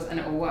aromatherapy oils, and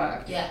it will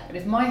work. Yeah. But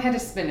if my head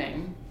is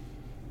spinning,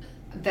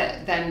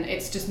 then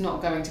it's just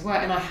not going to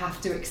work, and I have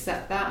to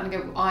accept that and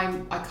go,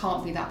 I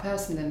can't be that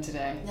person then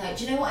today. No,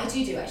 do you know what I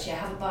do actually? I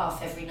have a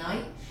bath every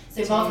night.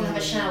 So rather than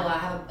have a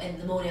shower, in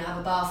the morning I have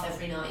a bath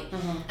every night.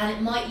 And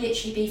it might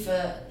literally be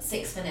for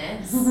 6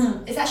 minutes.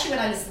 It's actually when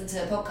I listen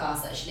to a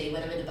podcast, actually,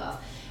 when I'm in the bath.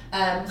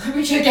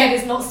 Which again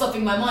is not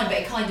stopping my mind, but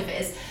it kind of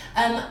is.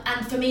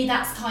 And for me,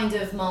 that's kind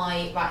of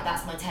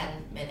that's my 10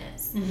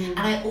 minutes. And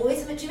I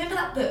always, do you remember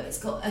that book? It's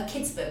got a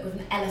kid's book with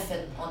an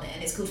elephant on it,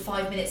 and it's called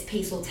 5 Minutes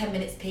Peace or 10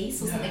 Minutes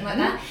Peace or something like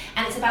that.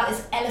 And it's about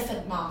this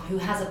elephant mum who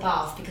has a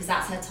bath because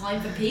that's her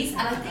time for peace.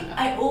 And I think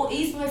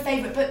it's my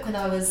favourite book when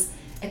I was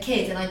a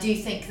kid, and I do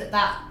think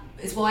that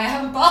is why I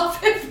have a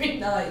bath every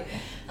night.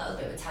 That was a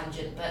bit of a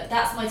tangent, but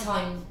that's my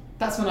time.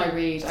 That's when I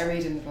read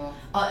in the bath.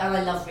 And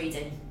I love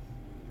reading.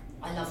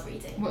 I love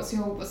reading. What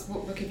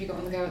book have you got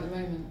on the go at the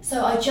moment?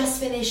 So I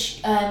just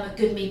finished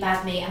Good Me,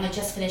 Bad Me, and I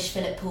just finished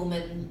Philip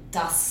Pullman the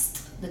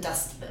Dust book. The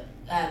Dust book?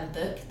 I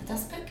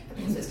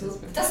think that's what it's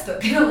called. The Dust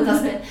book, not the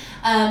Dustbin.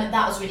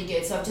 That was really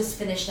good. So I've just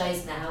finished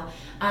those now,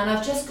 and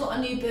I've just got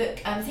a new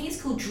book. I think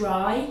it's called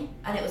Dry,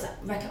 and it was.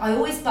 I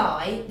always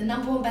buy the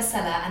 #1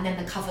 bestseller and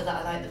then the cover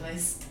that I like the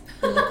most.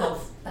 The look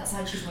of. That's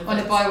how I choose my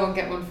books. On a buy one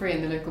get one free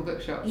in the local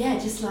bookshop. Yeah, I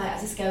just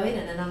go in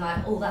and then I'm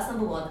like, oh, that's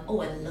 #1.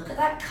 Oh, and look at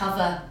that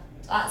cover.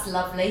 That's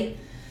lovely.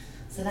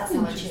 So that's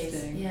how I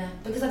choose. Yeah,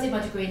 because I did my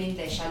degree in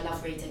English, I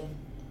love reading.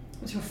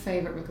 What's your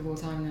favourite book of all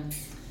time then?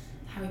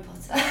 Harry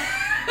Potter.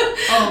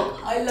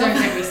 I love.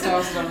 Don't get me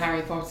started on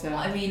Harry Potter.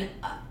 I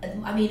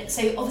mean,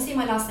 so obviously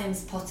my last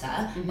name's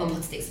Potter, or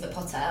Potter-Dixon, but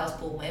Potter I was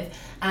born with,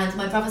 and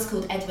my brother's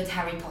called Edward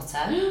Harry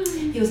Potter.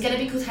 He was going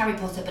to be called Harry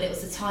Potter, but it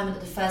was the time that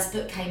the first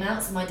book came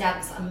out, so my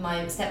dad and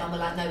my stepmom were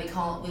like, no, we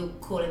can't, we'll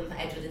call him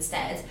Edward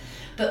instead.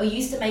 But we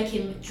used to make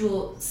him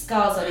draw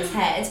scars on his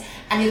head,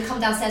 and he'd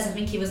come downstairs and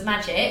think he was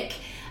magic.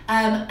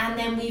 And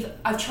then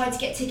I've tried to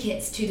get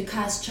tickets to The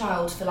Cursed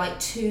Child for like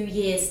 2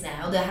 years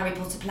now, the Harry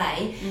Potter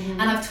play,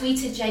 and I've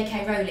tweeted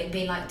J.K. Rowling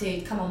being like,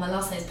 dude, come on, my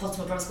last name's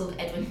Potter, my brother's called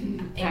Edward,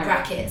 in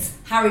brackets,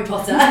 Harry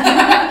Potter.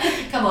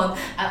 Come on.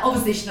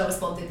 Obviously she's not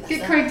responded.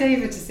 Get Craig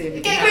David to see if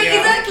he can.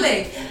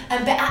 Exactly.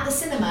 But at the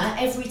cinema,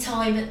 every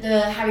time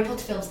the Harry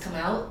Potter films come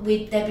out,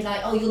 they'd be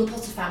like, oh, you're the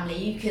Potter family,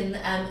 you can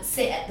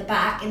sit at the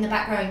back, in the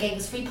back row, and gave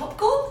us free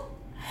popcorn.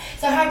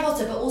 So Harry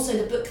Potter, but also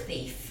The Book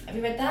Thief. Have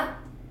you read that?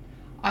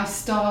 I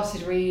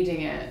started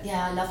reading it.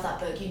 Yeah, I love that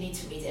book. You need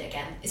to read it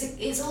again.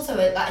 It's also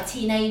a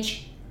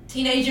teenage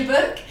teenager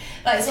book.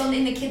 Like it's on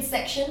in the kids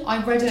section.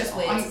 I read it.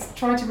 I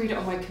tried to read it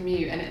on my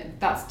commute, and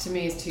that to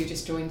me is too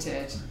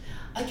disjointed.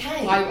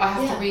 Okay. I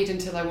have to read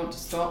until I want to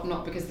stop,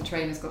 not because the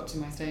train has got to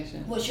my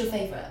station. What's your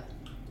favourite?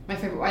 My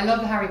favourite. I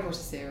love the Harry Potter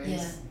series.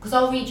 Yeah. Because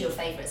I'll read your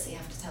favourite, so you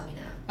have to tell me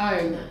now.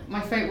 Oh,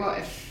 my favourite.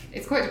 Well,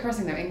 it's quite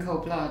depressing though. In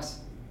Cold Blood,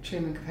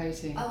 Truman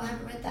Capote. Oh, I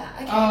haven't read that.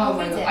 Okay. Oh I'll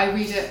my read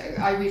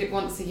god! I read it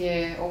once a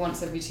year or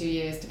once every 2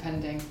 years,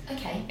 depending.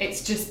 Okay.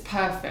 It's just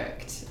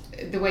perfect.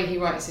 The way he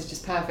writes is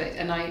just perfect,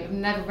 and I've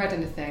never read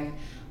anything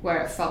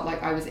where it felt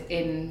like I was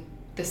in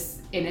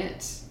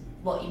it.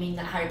 What, you mean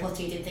that Harry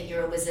Potter, you didn't think you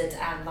were a wizard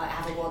and like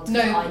have a wand?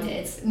 No, I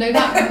did. No,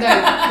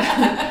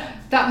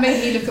 that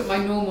made me look at my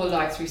normal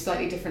life through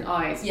slightly different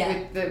eyes.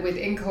 Yeah. With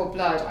In Cold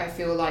Blood, I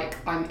feel like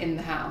I'm in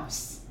the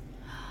house,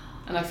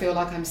 and I feel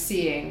like I'm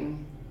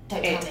seeing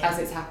it as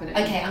it's happening.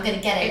 Okay, I'm going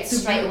to get it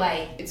straight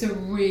away. It's a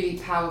really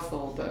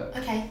powerful book.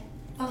 Okay,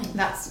 fine.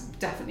 That's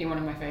definitely one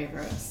of my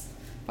favourites.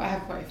 But I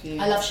have quite a few.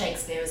 I love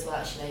Shakespeare as well,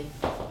 actually.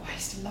 I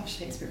used to love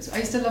Shakespeare. I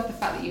used to love the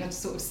fact that you had to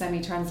sort of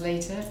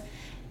semi-translate it.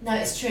 No,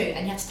 it's true,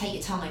 and you have to take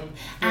your time.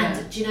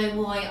 And do you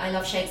know why I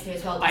love Shakespeare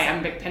as well?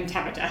 Iambic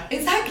pentameter.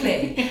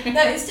 Exactly.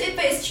 No,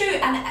 it's true,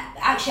 and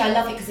actually I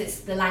love it because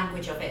it's the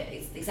language of it.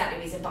 It's exactly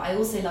the reason. But I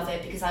also love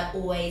it because I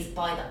always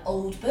buy the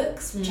old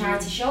books from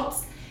charity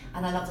shops,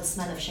 and I love the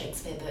smell of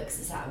Shakespeare books.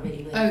 Is that a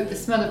really weird thing? The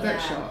smell of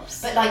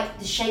bookshops. But like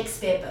the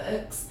Shakespeare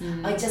books,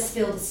 I just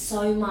feel there's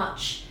so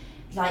much,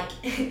 like,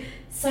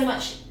 so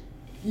much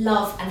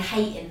love and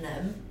hate in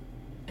them.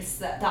 It's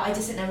that I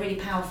just think they're really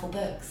powerful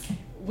books.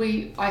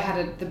 I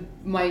had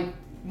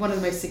one of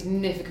the most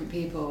significant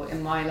people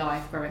in my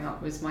life growing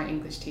up was my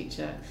English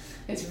teacher.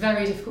 It's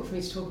very difficult for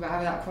me to talk about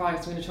how that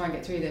cries, so I'm going to try and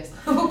get through this.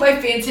 We'll both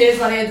be in tears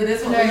by the end of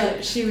this one.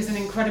 No, she was an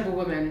incredible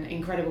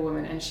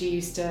woman, and she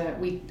used to,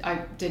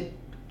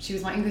 she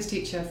was my English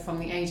teacher from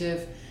the age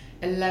of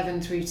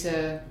 11 through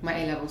to my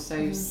A-levels, so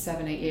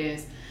 7-8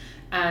 years.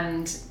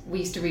 And we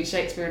used to read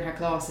Shakespeare in her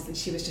classes, and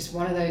she was just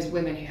one of those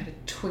women who had a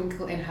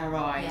twinkle in her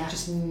eye and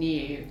just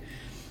knew.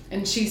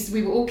 And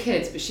we were all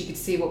kids, but she could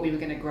see what we were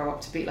going to grow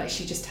up to be. Like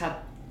she was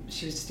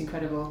just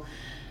incredible.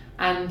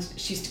 And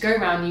she used to go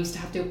around, you used to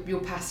have your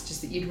passages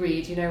that you'd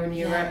read, you know, when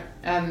you were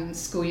at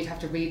school, you'd have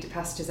to read the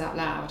passages out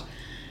loud.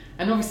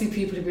 And obviously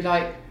people would be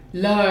like,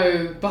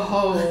 lo,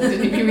 behold,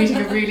 and you'd be reading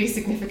a really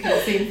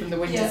significant scene from The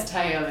Winter's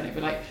Tale, and it'd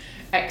be like,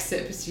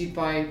 exit pursued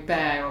by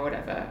bear or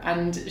whatever.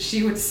 And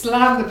she would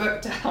slam the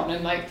book down,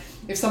 and like,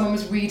 if someone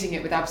was reading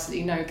it with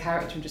absolutely no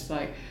character and just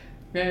like,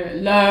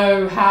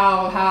 lo,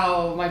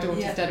 how, my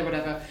daughter's dead or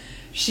whatever,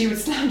 she would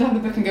slam down the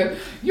book and go,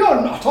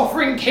 you're not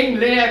offering King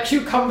Lear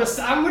cucumber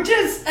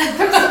sandwiches?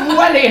 Put some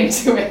welly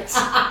into it.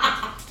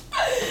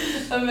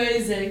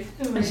 Amazing.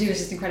 And she was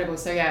just incredible.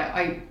 So yeah,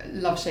 I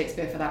love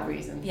Shakespeare for that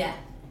reason. Yeah.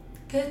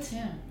 Good.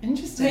 Yeah.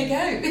 Interesting.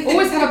 There you go.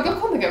 Always have a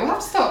book on the go. We'll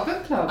have to start a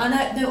book club. I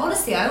know. No,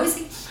 honestly, I always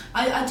think,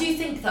 I do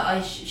think that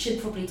I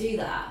should probably do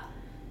that.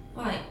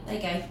 Right, there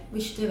you go.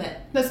 We should do it.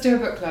 Let's do a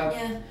book club.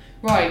 Yeah.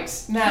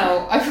 Right,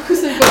 now, I've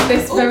also got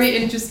this very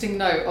interesting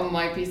note on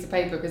my piece of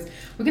paper, because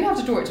we're going to have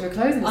to draw it to a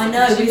close in a second. I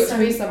know. You've got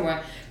to be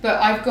somewhere.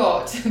 But I've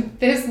got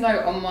this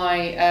note on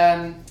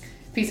my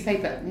piece of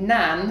paper.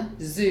 Nan,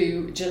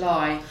 Zoo,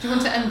 July. Do you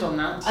want to end on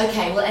that?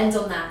 Okay, we'll end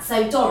on that.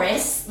 So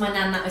Doris, my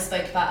nan that I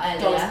spoke about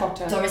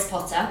earlier. Doris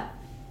Potter.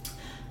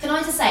 Can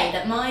I just say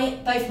that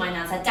both my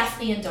nans are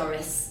Daphne and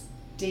Doris.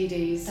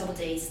 DDs. Double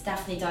Ds.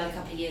 Daphne died a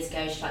couple of years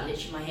ago. She's like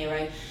literally my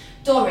hero.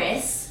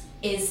 Doris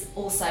is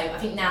also, I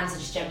think nans are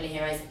just generally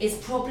heroes, is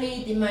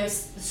probably the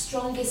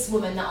strongest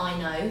woman that I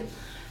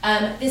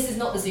know. This is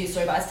not the zoo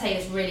story, but I'll tell you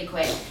this really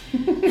quick.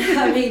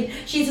 I mean,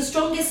 she is the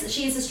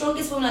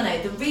strongest woman I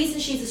know. The reason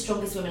she's the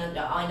strongest woman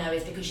that I know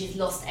is because she's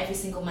lost every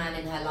single man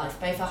in her life,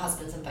 both her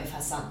husbands and both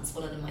her sons,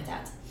 one of them my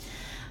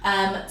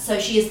dad. So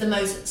she is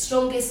the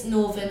strongest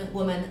northern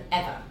woman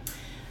ever.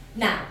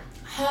 Now,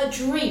 her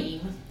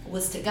dream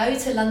was to go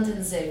to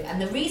London Zoo,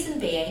 and the reason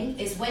being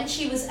is when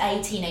she was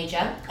a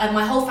teenager, and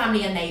my whole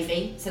family are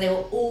Navy, so they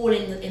were all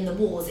in the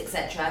wars,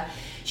 etc.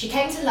 She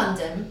came to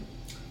London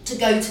to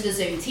go to the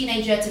zoo,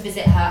 teenager, to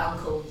visit her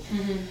uncle.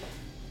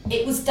 Mm-hmm.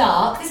 It was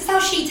dark. This is how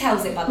she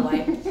tells it, by the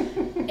way.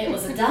 It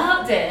was a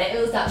dark day.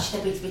 It was dark. She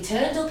said we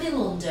turned up in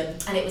London,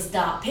 and it was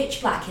dark,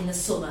 pitch black in the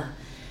summer,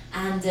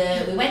 and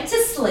we went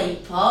to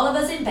sleep. All of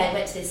us in bed.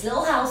 Went to this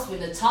little house. We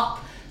were in the top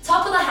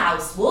of the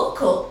house.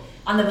 Woke up,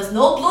 and there was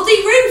no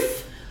bloody roof.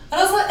 And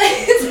I was like,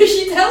 so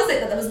she tells it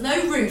that there was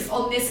no roof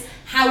on this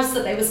house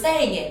that they were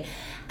staying in.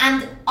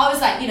 And I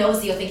was like, you know,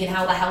 obviously you're thinking,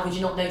 how the hell would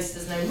you not notice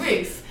there's no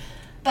roof?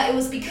 But it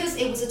was because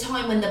it was a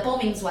time when the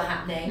bombings were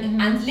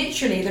happening, and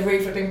literally the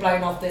roof had been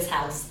blown off this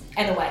house.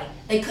 Anyway,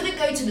 they couldn't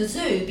go to the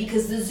zoo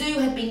because the zoo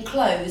had been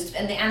closed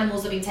and the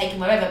animals had been taken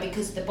wherever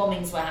because the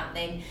bombings were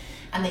happening,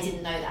 and they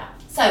didn't know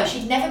that. So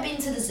she'd never been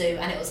to the zoo,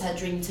 and it was her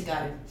dream to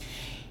go.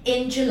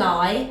 In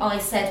July, I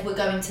said, we're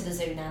going to the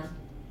zoo now.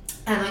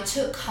 And I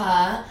took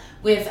her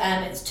with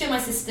it's two of my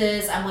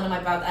sisters and one of my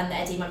brother and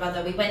Eddie, my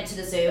brother. We went to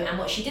the zoo, and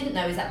what she didn't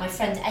know is that my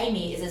friend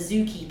Amy is a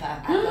zookeeper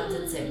at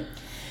London Zoo.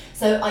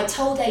 So I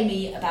told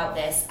Amy about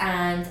this,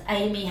 and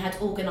Amy had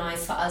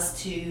organised for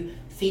us to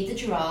feed the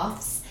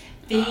giraffes,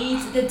 feed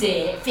the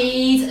deer,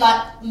 feed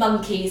like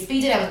monkeys,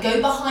 feed it out,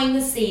 go behind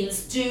the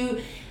scenes, do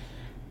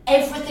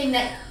everything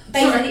that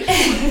basically...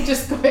 I've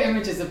just got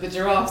images of the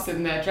giraffes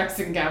in their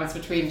dressing gowns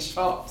between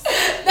shots.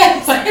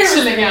 Like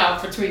chilling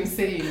out between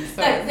scenes.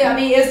 No, I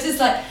mean, it was just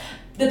like...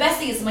 The best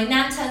thing is my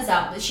nan turns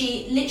up, but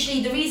she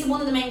literally, one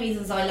of the main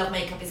reasons I love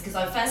makeup is because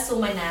I first saw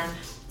my nan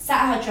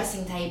sat at her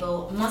dressing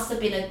table. Must have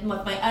been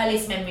my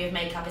earliest memory of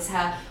makeup is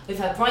her with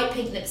her bright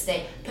pink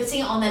lipstick, putting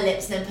it on her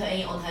lips, then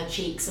putting it on her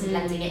cheeks and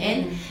blending it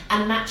in,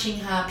 and matching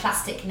her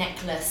plastic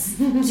necklace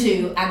and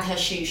her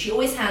shoes. She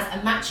always has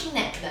a matching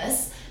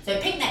necklace, so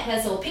pink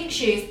necklace or pink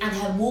shoes, and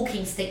her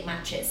walking stick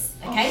matches.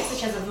 Okay, so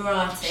she has a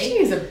variety. She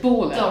is a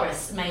baller.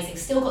 Doris, amazing.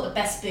 Still got the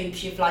best boobs.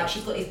 She's like,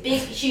 she's got these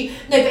big shoe.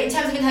 No, but in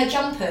terms of in her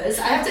jumpers,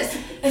 I have to.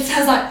 It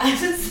sounds like I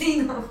haven't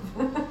seen them.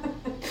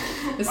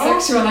 The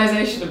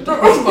sexualisation of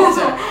Doris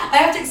Potter. I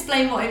have to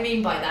explain what I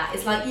mean by that.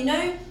 It's like,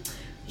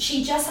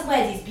 she just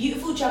wears these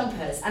beautiful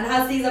jumpers and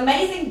has these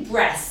amazing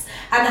breasts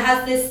and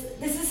has this.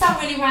 Does this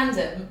sound really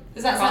random?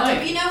 Does that sound?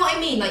 But you know what I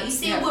mean? Like you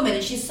see a woman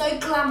and she's so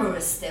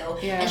glamorous still,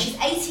 and she's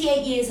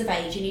 88 years of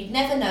age, and you'd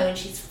never know, and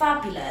she's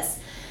fabulous.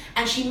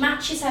 And she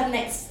matches her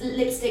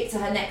lipstick to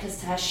her necklace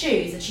to her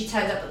shoes, and she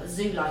turned up at the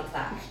zoo like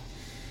that.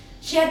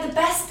 She had the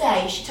best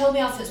day. She told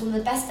me after it's one of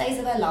the best days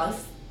of her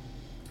life.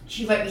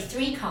 She wrote me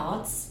 3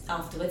 cards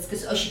afterwards,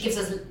 because she gives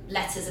us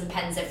letters and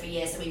pens every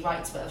year, so we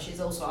write to her. She's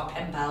also our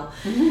pen pal.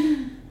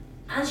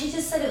 And she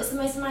just said it was the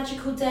most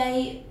magical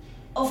day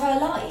of her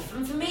life.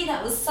 And for me,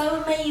 that was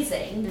so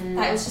amazing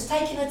that it was just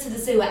taking her to the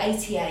zoo at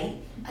 88,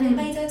 and it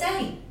made her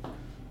day.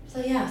 So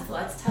yeah, I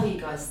thought I'd tell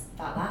you guys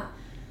about that.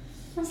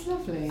 That's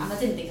lovely. And I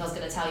didn't think I was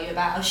going to tell you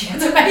about how she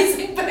had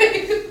amazing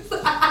boobs.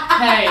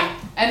 Hey,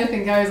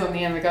 anything goes on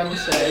the Emma Gunn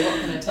show, what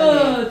can I tell you?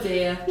 Oh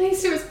dear.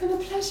 Lisa, it's been a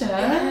pleasure.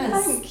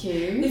 Yes. Thank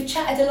you. We've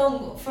chatted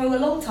for a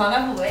long time,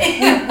 haven't we?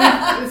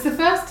 It's the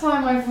first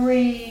time I've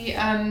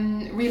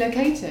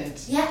relocated.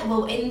 Yeah,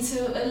 well,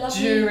 into a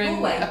lovely during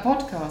hallway. A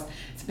podcast.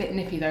 It's a bit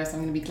nippy though, so I'm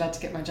going to be glad to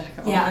get my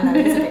jacket on. Yeah, I know,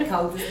 it's a bit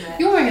cold, isn't it?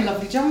 You're wearing a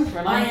lovely jumper,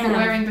 and I I'm am.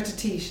 wearing but a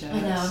t-shirt. I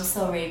know, I'm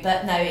sorry,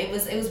 but no, it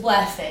was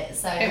worth it.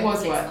 So it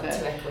was worth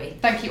it.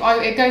 Thank you.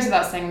 It goes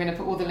without saying, we're going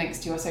to put all the links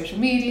to your social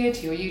media,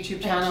 to your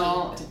YouTube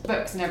channel, to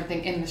books and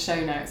everything in the show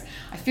notes.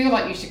 I feel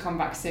like you should come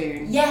back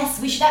soon. Yes,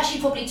 we should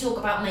actually probably talk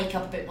about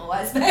makeup a bit more.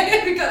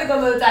 We've got to go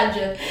on a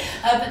tangent.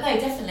 But no,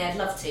 definitely, I'd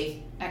love to.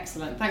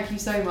 Excellent. Thank you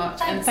so much.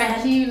 Thanks, and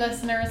thank you,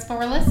 listeners,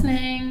 for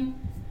listening.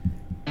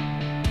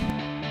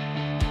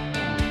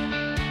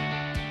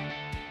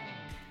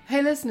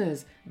 Hey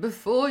listeners,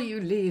 before you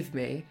leave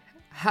me,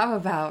 how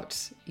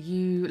about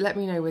you let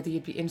me know whether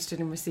you'd be interested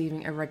in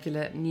receiving a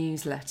regular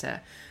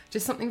newsletter?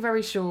 Just something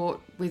very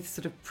short with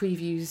sort of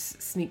previews,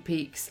 sneak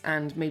peeks,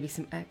 and maybe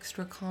some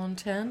extra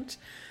content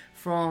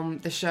from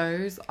the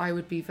shows. I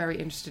would be very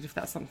interested if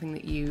that's something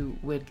that you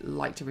would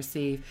like to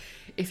receive.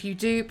 If you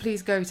do,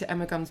 please go to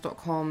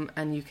emmaguns.com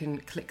and you can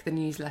click the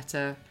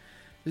newsletter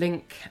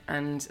link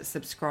and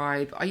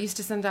subscribe. I used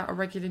to send out a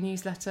regular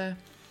newsletter.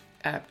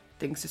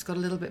 Things just got a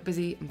little bit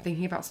busy. I'm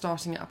thinking about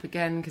starting it up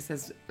again because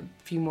there's a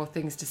few more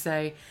things to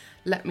say.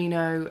 Let me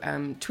know.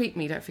 Tweet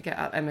me, don't forget,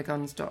 at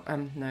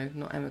emmaguns.com,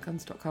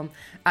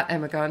 at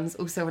emmaguns.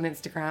 Also on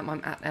Instagram,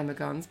 I'm at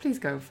emmaguns. Please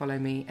go and follow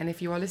me. And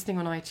if you are listening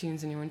on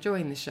iTunes and you're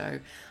enjoying the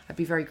show, I'd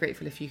be very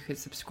grateful if you could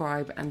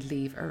subscribe and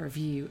leave a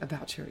review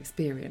about your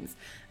experience.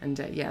 And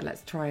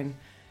let's try and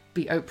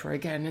beat Oprah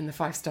again in the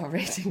 5-star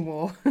rating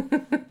war.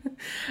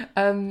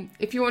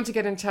 If you want to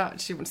get in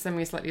touch, you want to send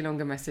me a slightly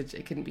longer message,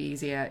 it couldn't be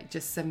easier.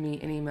 Just send me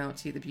an email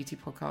to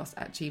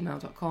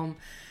thebeautypodcast@gmail.com.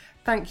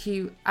 Thank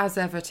you, as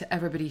ever, to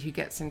everybody who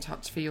gets in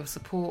touch, for your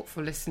support,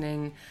 for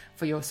listening,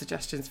 for your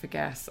suggestions for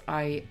guests.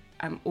 I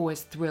am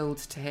always thrilled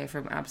to hear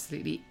from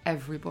absolutely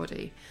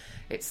everybody.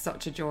 It's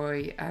such a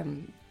joy,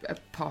 a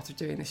part of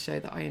doing this show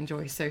that I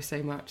enjoy so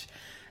much.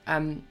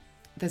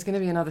 There's going to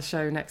be another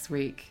show next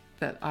week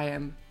that I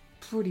am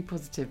pretty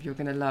positive you're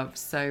going to love.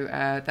 So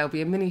there'll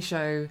be a mini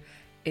show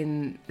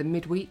in the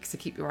midweek, so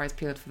keep your eyes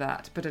peeled for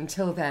that. But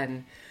until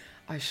then,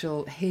 I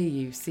shall hear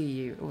you, see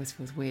you. It always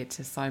feels weird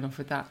to sign off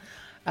with that.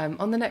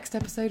 On the next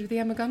episode of The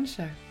Emma Gunn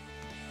Show.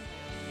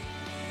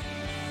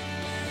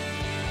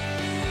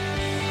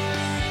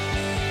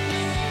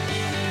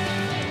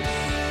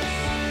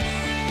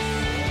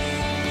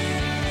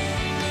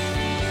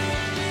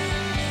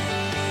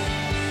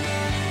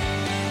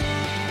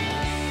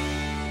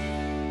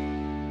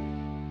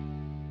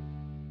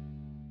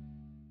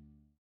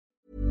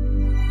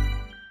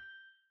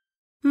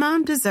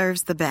 Mom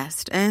deserves the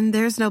best, and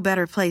there's no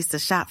better place to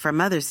shop for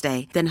Mother's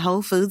Day than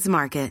Whole Foods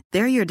Market.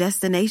 They're your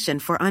destination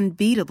for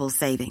unbeatable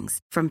savings,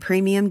 from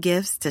premium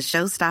gifts to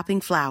show-stopping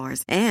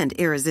flowers and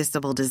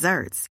irresistible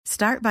desserts.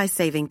 Start by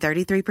saving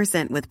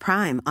 33% with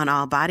Prime on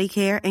all body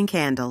care and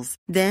candles.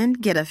 Then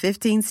get a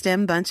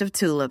 15-stem bunch of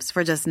tulips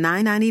for just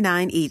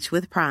 $9.99 each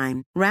with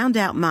Prime. Round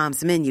out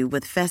Mom's menu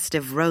with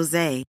festive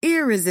rosé,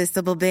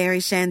 irresistible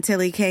berry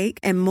chantilly cake,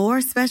 and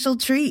more special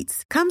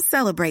treats. Come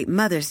celebrate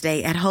Mother's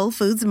Day at Whole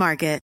Foods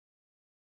Market.